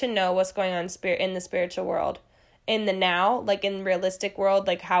to know what's going on in the spiritual world, in the now, like in realistic world,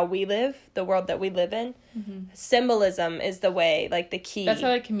 like how we live, the world that we live in, symbolism is the way, like the key. That's how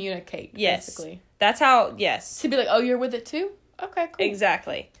they communicate, basically. That's how, yes. To be like, oh, you're with it too? Okay, cool.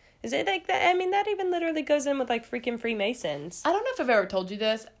 Exactly. Is it like that? I mean, that even literally goes in with, like, freaking Freemasons. I don't know if I've ever told you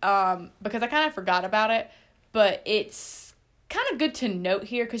this, because I kind of forgot about it, but it's kind of good to note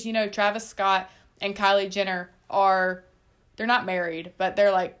here, because, you know, Travis Scott and Kylie Jenner they're not married, but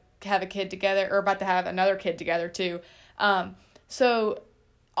they're, like, have a kid together, or about to have another kid together, too. So,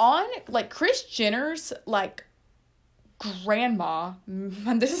 on, like, Kris Jenner's, like, grandma,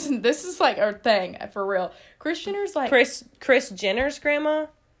 this is, like, our thing, for real. Kris Jenner's, like... Kris Jenner's grandma?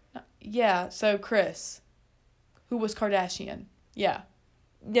 Yeah, so Kris, who was Kardashian. Yeah.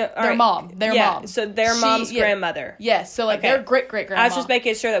 Yeah, their mom. Their mom. So their mom's grandmother. Yes, so, like, their great-great-grandma. I was just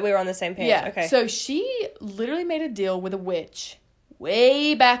making sure that we were on the same page. Yeah. Okay. So she literally made a deal with a witch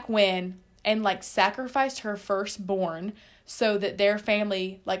way back when and, like, sacrificed her firstborn so that their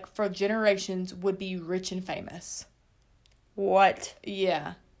family, like, for generations would be rich and famous. What?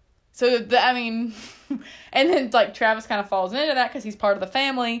 Yeah. So, I mean, and then, like, Travis kind of falls into that because he's part of the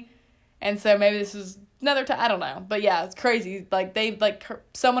family. And so maybe this is another time, I don't know. But yeah, it's crazy. Like, they, like,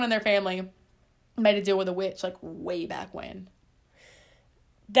 someone in their family made a deal with a witch, like, way back when.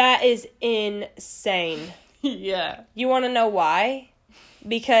 That is insane. Yeah. You want to know why?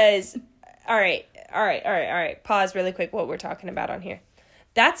 Because, all right. Pause really quick what we're talking about on here.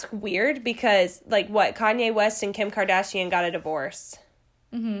 That's weird because, like, what? Kanye West and Kim Kardashian got a divorce.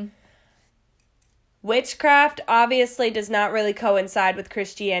 Mm-hmm. Witchcraft obviously does not really coincide with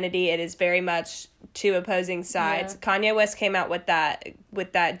Christianity. It is very much two opposing sides. Yeah. Kanye West came out with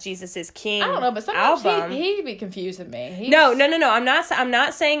that Jesus is King. I don't know, but sometimes album. He'd be confusing me. No. I'm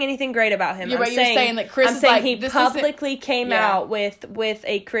not saying anything great about him. You're saying that Kris I'm is saying like, he publicly came out with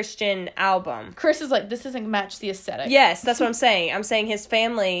a Christian album. Kris is like, this doesn't match the aesthetic. Yes, that's what I'm saying. I'm saying his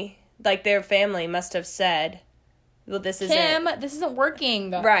family, like their family, must have said, "Well, this isn't working."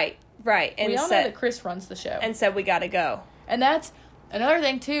 Right. And we all know that Kris runs the show. And said, we gotta go. And that's another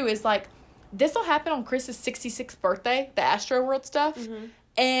thing, too, is, like, this will happen on Kris's 66th birthday, the Astroworld stuff. Mm-hmm.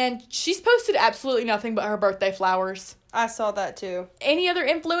 And she's posted absolutely nothing but her birthday flowers. I saw that, too. Any other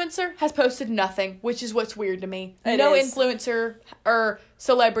influencer has posted nothing, which is what's weird to me. No influencer or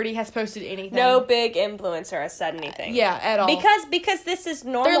celebrity has posted anything. No big influencer has said anything. Yeah, at all. Because this is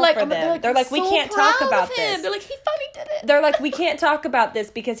normal for them. They're like, we can't talk about this. They're like, he thought he did it. They're like, we can't talk about this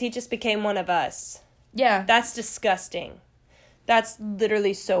because he just became one of us. Yeah. That's disgusting. That's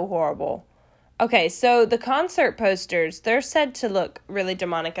literally so horrible. Okay, so the concert posters, they're said to look really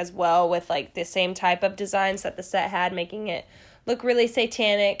demonic as well, with, like, the same type of designs that the set had, making it look really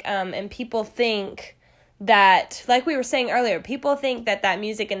satanic. And people think that, like we were saying earlier, people think that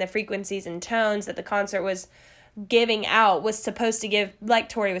music and the frequencies and tones that the concert was giving out was supposed to give, like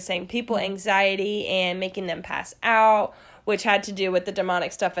Tori was saying, people anxiety and making them pass out, which had to do with the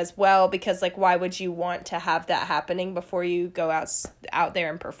demonic stuff as well, because, like, why would you want to have that happening before you go out there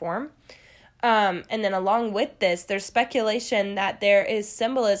and perform? And then along with this, there's speculation that there is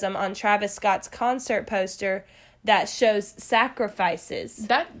symbolism on Travis Scott's concert poster that shows sacrifices.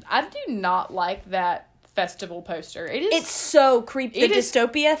 That I do not like that festival poster. It's so creepy. The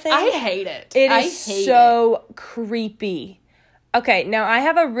dystopia thing? I hate it. It is so creepy. Okay, now I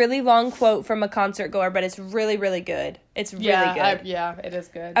have a really long quote from a concert goer, but it's really, really good. It's really good. It is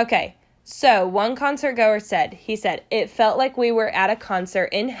good. Okay. So, one concert goer said, it felt like we were at a concert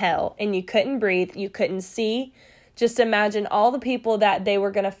in hell and you couldn't breathe, you couldn't see. Just imagine all the people that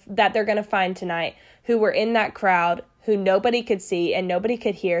they're going to find tonight who were in that crowd, who nobody could see and nobody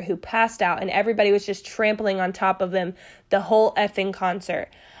could hear, who passed out and everybody was just trampling on top of them the whole effing concert.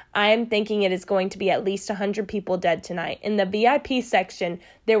 I am thinking it is going to be at least 100 people dead tonight. In the VIP section,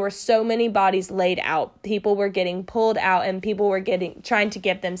 there were so many bodies laid out. People were getting pulled out and people were trying to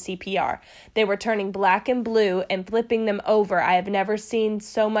give them CPR. They were turning black and blue and flipping them over. I have never seen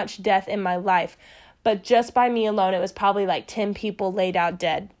so much death in my life. But just by me alone, it was probably like 10 people laid out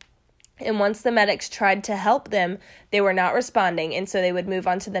dead. And once the medics tried to help them, they were not responding, and so they would move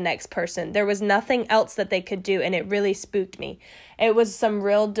on to the next person. There was nothing else that they could do, and it really spooked me. It was some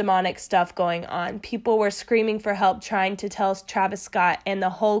real demonic stuff going on. People were screaming for help, trying to tell Travis Scott, and the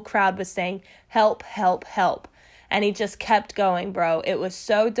whole crowd was saying, help, help, help. And he just kept going, bro. It was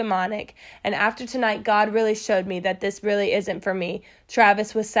so demonic. And after tonight, God really showed me that this really isn't for me.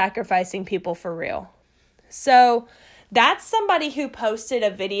 Travis was sacrificing people for real. So that's somebody who posted a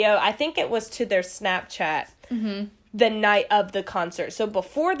video. I think it was to their Snapchat the night of the concert. So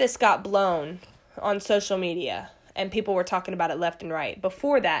before this got blown on social media and people were talking about it left and right,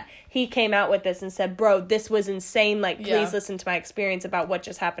 before that, he came out with this and said, bro, this was insane. Like, please listen to my experience about what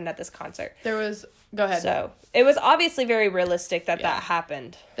just happened at this concert. Go ahead. So it was obviously very realistic that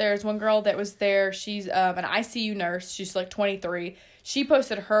happened. There's one girl that was there. She's an ICU nurse. She's like 23. She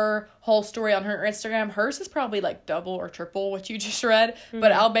posted her whole story on her Instagram. Hers is probably like double or triple what you just read.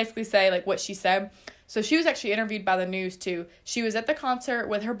 But I'll basically say like what she said. So she was actually interviewed by the news too. She was at the concert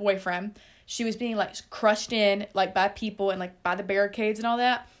with her boyfriend. She was being like crushed in like by people and like by the barricades and all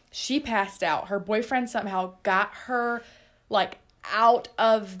that. She passed out. Her boyfriend somehow got her like out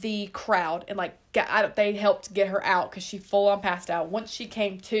of the crowd and like they helped get her out because she full on passed out. Once she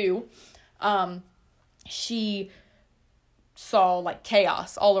came to, she saw like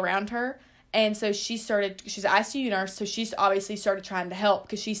chaos all around her, and so she's an ICU nurse, so she's obviously started trying to help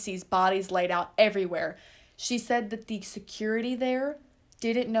because she sees bodies laid out everywhere. She said that the security there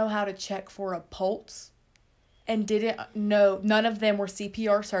didn't know how to check for a pulse and didn't know, none of them were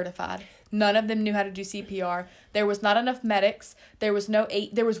CPR certified. None of them knew how to do CPR. There was not enough medics. There was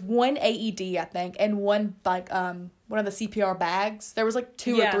one AED, I think, and one like one of the CPR bags. There was like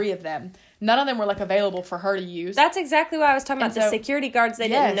two or three of them. None of them were like available for her to use. That's exactly what I was talking about. The security guards, they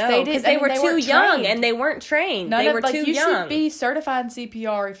didn't know because they were too young and they weren't trained. They were too young. You should be certified in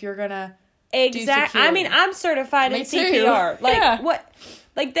CPR if you're gonna do security. I mean, I'm certified in CPR. Like what?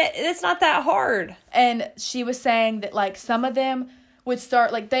 Like that? It's not that hard. And she was saying that like some of them would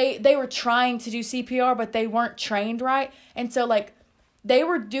start like they were trying to do CPR, but they weren't trained right, and so like they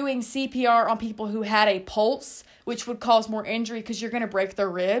were doing CPR on people who had a pulse, which would cause more injury because you're going to break their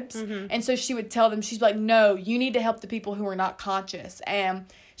ribs. And so she would tell them, she's like, no, you need to help the people who are not conscious. And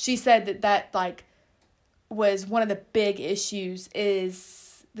she said that like was one of the big issues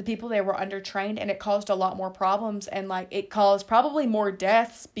is the people there were undertrained, and it caused a lot more problems, and like it caused probably more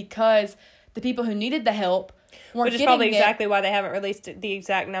deaths because the people who needed the help weren't Which is probably exactly why they haven't released the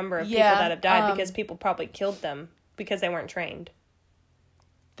exact number of people that have died, because people probably killed them because they weren't trained.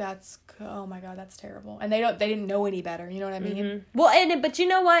 Oh my God, that's terrible. And they didn't know any better. You know what I mean? Well, but you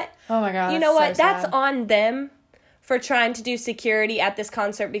know what? Oh my God, you know what? So that's sad. on them for trying to do security at this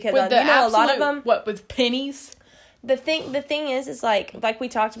concert because with a lot of them. What, with pennies? The thing is like we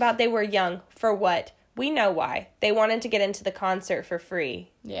talked about, they were young for what? We know why. They wanted to get into the concert for free.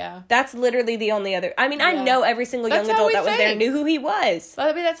 Yeah. That's literally the only other... I mean, I know every single young adult that was there knew who he was.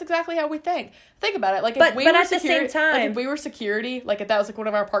 I mean, that's exactly how we think. Think about it. Like, but at the same time... Like, if we were security, like, if that was, like, one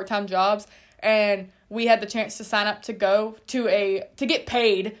of our part-time jobs, and we had the chance to sign up to go to get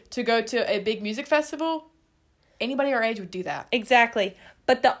paid to go to a big music festival, anybody our age would do that. Exactly.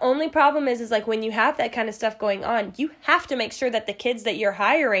 But the only problem is like when you have that kind of stuff going on, you have to make sure that the kids that you're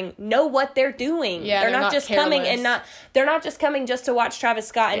hiring know what they're doing. Yeah, they're not just coming they're not just coming just to watch Travis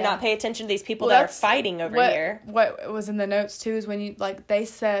Scott and not pay attention to these people that are fighting over here. What was in the notes too is when you like they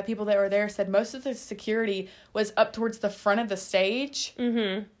said people that were there said most of the security was up towards the front of the stage.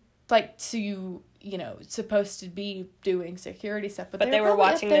 Mm-hmm. Like supposed to be doing security stuff, but they were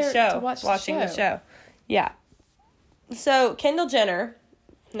watching the show. Yeah. So Kendall Jenner.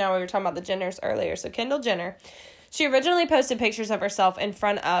 Now, we were talking about the Jenners earlier. So, Kendall Jenner, she originally posted pictures of herself in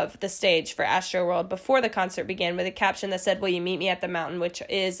front of the stage for Astroworld before the concert began with a caption that said, "Will you meet me at the mountain?" which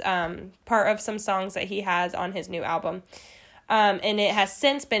is part of some songs that he has on his new album. And it has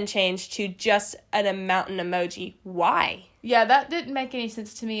since been changed to just a mountain emoji. Why? Yeah, that didn't make any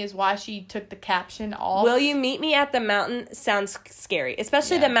sense to me is why she took the caption off. "Will you meet me at the mountain?" sounds scary,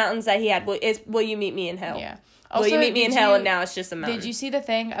 especially the mountains that he had. Will you meet me in hell? Yeah. Also, will you meet me in hell? And now it's just a mountain. Did you see the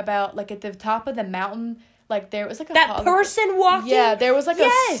thing about, like, at the top of the mountain, like, there was, like, that person walking? Yeah, there was, like,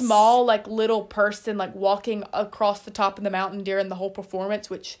 a small, like, little person, like, walking across the top of the mountain during the whole performance,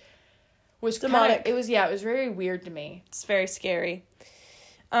 which was demonic. It was very weird to me. It's very scary.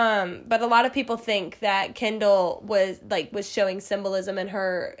 But a lot of people think that Kendall was showing symbolism in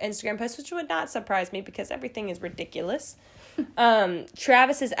her Instagram post, which would not surprise me because everything is ridiculous.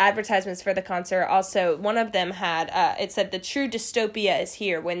 Travis's advertisements for the concert also, one of them had, it said, "The true dystopia is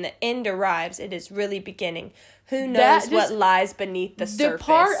here. When the end arrives, it is really beginning. Who knows what lies beneath the surface?" The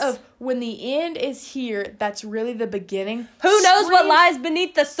part of when the end is here, that's really the beginning. Who knows what lies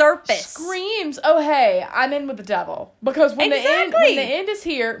beneath the surface? Screams, oh hey, I'm in with the devil. Because when the end is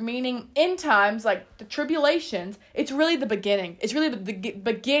here, meaning end times, like the tribulations, it's really the beginning. It's really the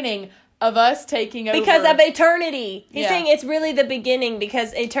beginning of us taking over. Because of eternity. He's saying it's really the beginning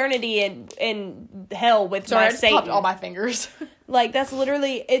because eternity in hell with Satan. I just popped all my fingers. Like, that's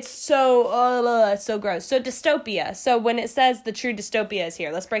literally, it's so gross. So, dystopia. So, when it says the true dystopia is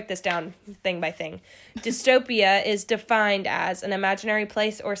here, let's break this down thing by thing. Dystopia is defined as an imaginary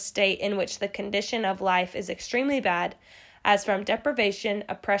place or state in which the condition of life is extremely bad, as from deprivation,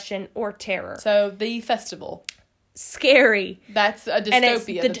 oppression, or terror. So, the festival. Scary. That's a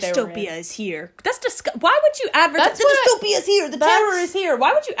dystopia. And the dystopia is here. That's why would you advertise? The dystopia is here. The terror is here.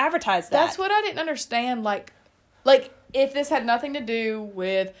 Why would you advertise that? That's what I didn't understand. Like if this had nothing to do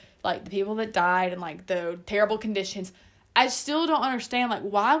with like the people that died and like the terrible conditions, I still don't understand. Like,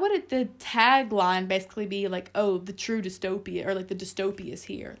 why would the tagline basically be like, "Oh, the true dystopia," or like the dystopia is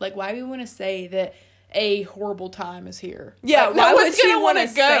here? Like, why do we want to say that a horrible time is here? Yeah, like, why would you want to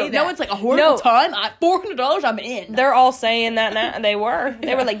go? That? No one's like, a horrible time? $400, I'm in. They're all saying that now. They were.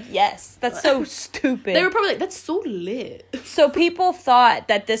 They were like, yes. That's so stupid. They were probably like, that's so lit. So people thought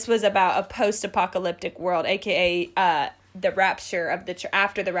that this was about a post-apocalyptic world, a.k.a. The rapture of the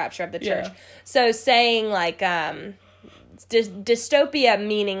after the rapture of the church. Yeah. So saying like dystopia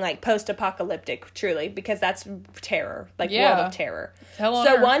meaning like post-apocalyptic, truly, because that's terror, like world of terror.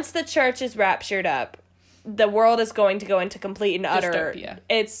 So once the church is raptured up, the world is going to go into complete and utter dystopia.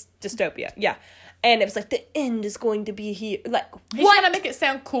 It's dystopia, yeah. And it was like, the end is going to be here. Like, he's trying to make it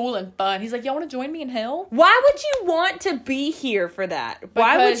sound cool and fun. He's like, y'all want to join me in hell? Why would you want to be here for that?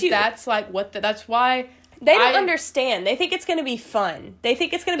 Why would you? That's like that's why. They don't understand. They think it's going to be fun. They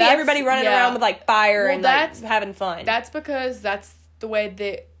think it's going to be everybody running around with like fire and like having fun. That's because that's the way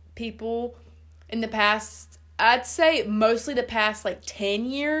that people in the past, I'd say mostly the past like 10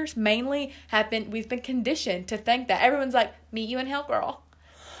 years mainly we've been conditioned to think that. Everyone's like, meet you in hell, girl.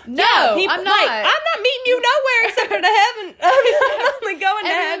 No, I'm not. I'm not meeting you nowhere except for to heaven. I'm only going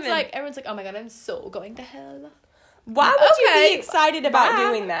to heaven. Everyone's like, oh my God, I'm so going to hell. Why would you be excited about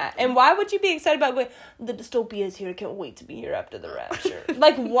doing that? And why would you be excited about going, the dystopia is here, I can't wait to be here after the rapture?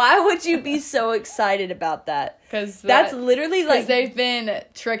 Like, why would you be so excited about that? Because that's literally like... Because they've been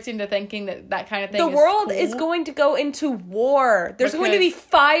tricked into thinking that kind of thing the world is going to go into war. There's going to be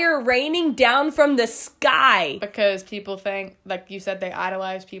fire raining down from the sky. Because people think, like you said, they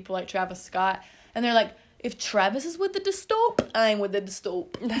idolize people like Travis Scott. And they're like, if Travis is with the dystope, I'm with the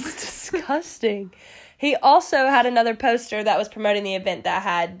dystope. That's disgusting. He also had another poster that was promoting the event that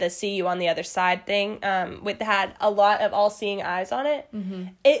had the "See You on the Other Side" thing. Had a lot of all-seeing eyes on it. Mm-hmm.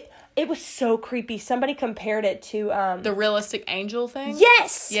 It was so creepy. Somebody compared it to the realistic angel thing.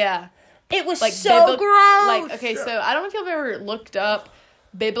 Yes. Yeah. It was like so gross. Like, okay, so I don't know if you've ever looked up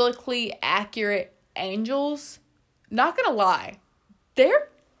biblically accurate angels. Not gonna lie, they're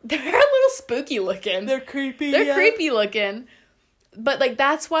a little spooky looking. They're creepy. They're creepy looking. But, like,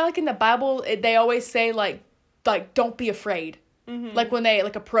 that's why, like, in the Bible, they always say, like, don't be afraid. Mm-hmm. Like, when they,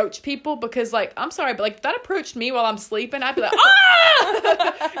 like, approach people. Because, like, I'm sorry, but, like, if that approached me while I'm sleeping, I'd be like,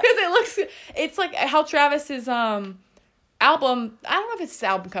 ah! Because it's, like, how Travis's, album, I don't know if it's his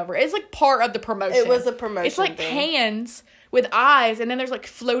album cover. It's, like, part of the promotion. It was a promotion It's, like, hands with eyes, and then there's, like,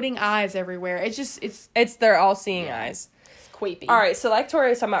 floating eyes everywhere. It's just, it's their all-seeing eyes. Creepy. All right, so like Tori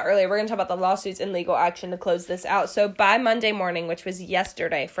was talking about earlier, we're going to talk about the lawsuits and legal action to close this out. So by Monday morning, which was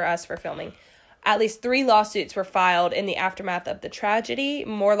yesterday for us for filming, at least 3 lawsuits were filed in the aftermath of the tragedy.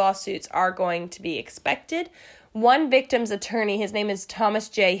 More lawsuits are going to be expected. One victim's attorney, his name is Thomas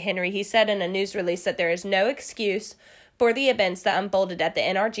J. Henry, he said in a news release that there is no excuse for the events that unfolded at the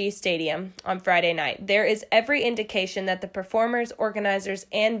NRG Stadium on Friday night. There is every indication that the performers, organizers,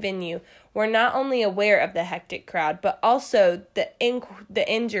 and venue were not only aware of the hectic crowd, but also the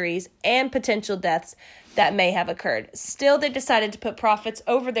injuries and potential deaths that may have occurred. Still, they decided to put profits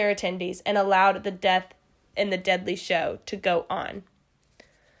over their attendees and allowed the death in the deadly show to go on.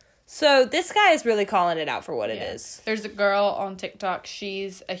 So this guy is really calling it out for what it is. There's a girl on TikTok.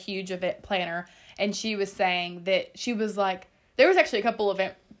 She's a huge event planner. And she was saying that she was like, there was actually a couple of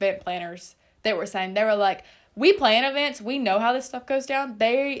event planners that were saying, they were like, we plan events, we know how this stuff goes down.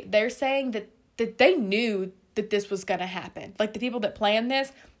 They're saying that they knew that this was going to happen. Like, the people that planned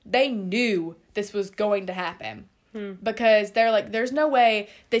this, they knew this was going to happen. Because they're like, there's no way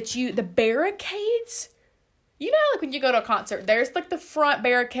that the barricades, you know, like when you go to a concert, there's like the front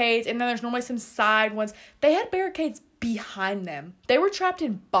barricades and then there's normally some side ones. They had barricades behind them. They were trapped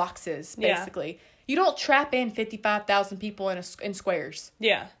in boxes, basically. Yeah. You don't trap in 55,000 people in squares.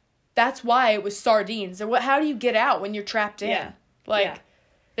 Yeah. That's why it was sardines. So how do you get out when you're trapped in? Yeah. Like,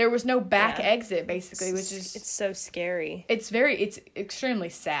 there was no back exit, basically, which is... It's so scary. It's extremely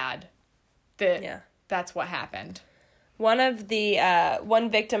sad that that's what happened. One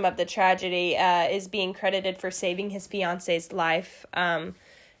victim of the tragedy is being credited for saving his fiance's life.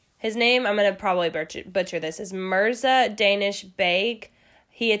 His name, I'm going to probably butcher this, is Mirza Danish Beg.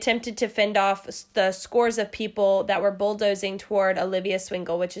 He attempted to fend off the scores of people that were bulldozing toward Olivia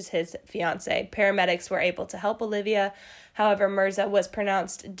Swingle, which is his fiance. Paramedics were able to help Olivia. However, Mirza was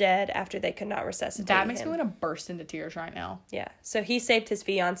pronounced dead after they could not resuscitate him. That makes me want to burst into tears right now. Yeah. So he saved his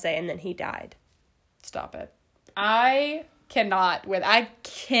fiance and then he died. Stop it. I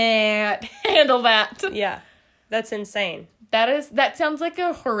can't handle that. Yeah. That's insane. That sounds like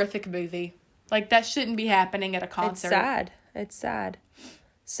a horrific movie. Like, that shouldn't be happening at a concert. It's sad.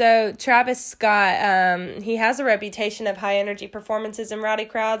 So Travis Scott, he has a reputation of high energy performances in rowdy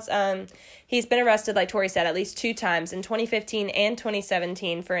crowds. He's been arrested, like Tori said, at least 2 times in 2015 and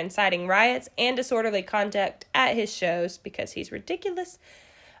 2017 for inciting riots and disorderly conduct at his shows because he's ridiculous.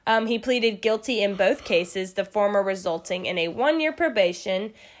 He pleaded guilty in both cases, the former resulting in a 1-year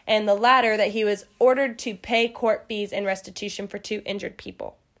probation, and the latter that he was ordered to pay court fees and restitution for 2 injured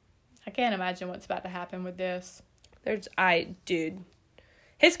people. I can't imagine what's about to happen with this.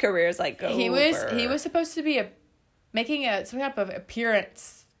 His career is like over. He was supposed to be making some type of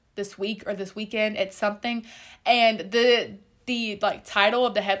appearance this week or this weekend at something, and the like title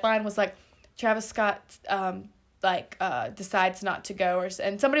of the headline was like Travis Scott decides not to go,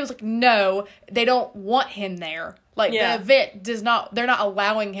 and somebody was like, no, they don't want him there. Like, the event they're not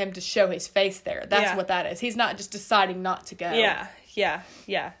allowing him to show his face there. That's what that is. He's not just deciding not to go. Yeah.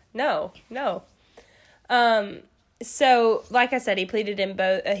 No. So, like I said, he pleaded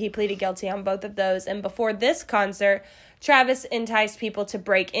guilty on both of those. And before this concert, Travis enticed people to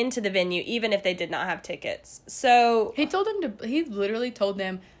break into the venue, even if they did not have tickets. So he literally told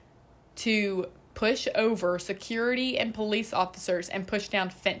them to push over security and police officers and push down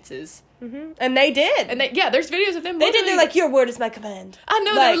fences. Mm-hmm. And they did. And there's videos of them. They did. They're like, your word is my command. I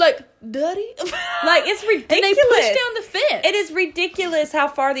know. They were like, Daddy. Like, it's ridiculous. And they pushed down the fence. It is ridiculous how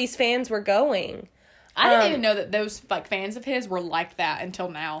far these fans were going. I didn't even know that those fans of his were like that until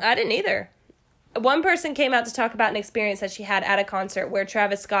now. I didn't either. One person came out to talk about an experience that she had at a concert where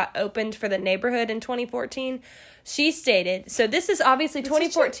Travis Scott opened for The Neighborhood in 2014. She stated, so this is obviously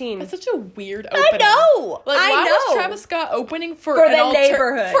 2014. That's such a weird opening. I know. Why was Travis Scott opening for The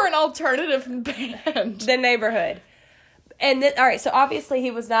Neighborhood? For an alternative band. The Neighborhood. And all right, so obviously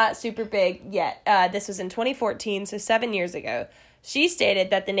he was not super big yet. This was in 2014, so 7 years ago. She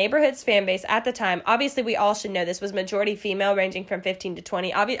stated that The Neighborhood's fan base at the time, obviously we all should know this, was majority female, ranging from 15 to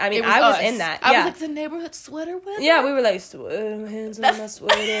 20. I was in that. I was like, The Neighborhood sweater weather? Yeah, we were like, hands on my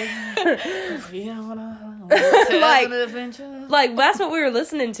sweater. like, that's what we were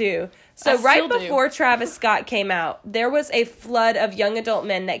listening to. So right before Travis Scott came out, there was a flood of young adult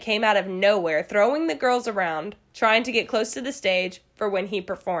men that came out of nowhere, throwing the girls around, trying to get close to the stage for when he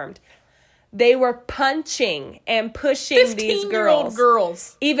performed. They were punching and pushing these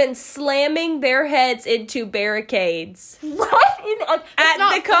girls. Even slamming their heads into barricades. What?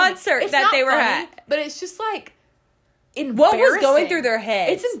 At the concert that they were at. But it's just like embarrassing. What was going through their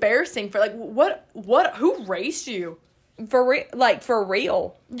heads? It's embarrassing for who raised you? For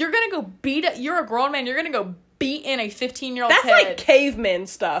real. You're gonna go you're a grown man, you're gonna go beat in a 15-year-old's head. That's like caveman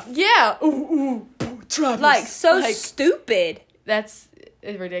stuff. Yeah. Ooh, Travis. Like, stupid. That's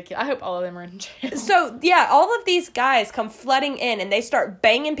ridiculous. I hope all of them are in jail. So, yeah, all of these guys come flooding in and they start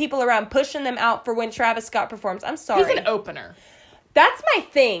banging people around, pushing them out for when Travis Scott performs. I'm sorry. He's an opener. That's my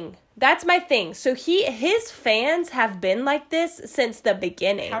thing. So his fans have been like this since the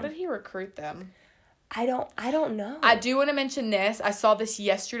beginning. How did he recruit them? I don't know. I do want to mention this. I saw this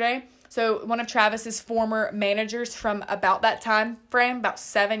yesterday. So one of Travis's former managers from about that time frame, about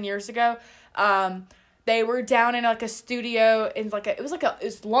 7 years ago, they were down in like a studio in it was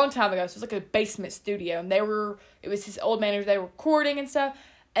a long time ago. So it was like a basement studio, and it was his old manager. They were recording and stuff,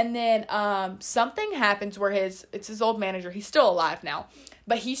 and then something happens where it's his old manager. He's still alive now,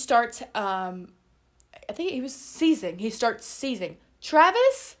 but he starts. I think he was seizing. He starts seizing.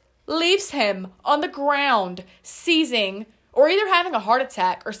 Travis leaves him on the ground seizing, or either having a heart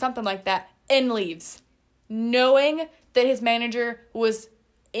attack or something like that, and leaves. knowing that his manager was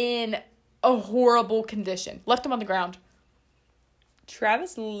in a horrible condition. Left him on the ground.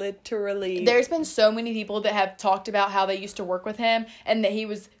 Travis literally... There's been so many people that have talked about how they used to work with him and that he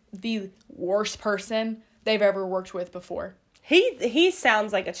was the worst person they've ever worked with before. He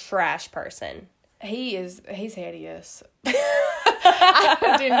sounds like a trash person. He's hideous.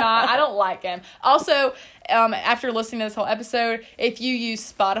 I don't like him. Also, after listening to this whole episode, if you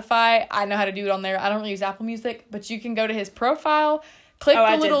use Spotify, I know how to do it on there. I don't really use Apple Music, but you can go to his profile, click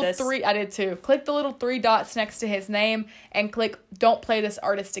the little three. I did too. Click the little 3 dots next to his name and click "Don't play this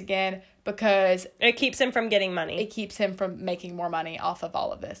artist again," because it keeps him from getting money. It keeps him from making more money off of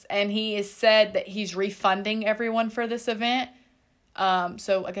all of this. And he has said that he's refunding everyone for this event.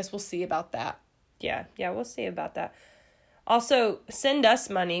 So I guess we'll see about that. Yeah, we'll see about that. Also, send us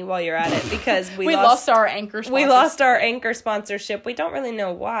money while you're at it, because we lost our anchor sponsors. We lost our anchor sponsorship. We don't really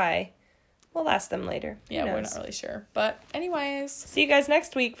know why. We'll ask them later. Yeah, we're not really sure. But anyways. See you guys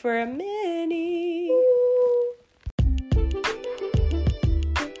next week for a mini.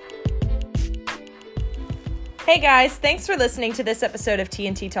 Hey guys, thanks for listening to this episode of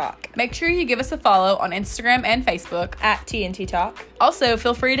TNT Talk. Make sure you give us a follow on Instagram and Facebook at TNT Talk. Also,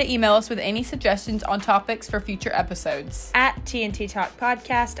 feel free to email us with any suggestions on topics for future episodes at TNT Talk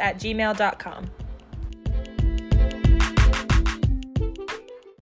Podcast at gmail.com.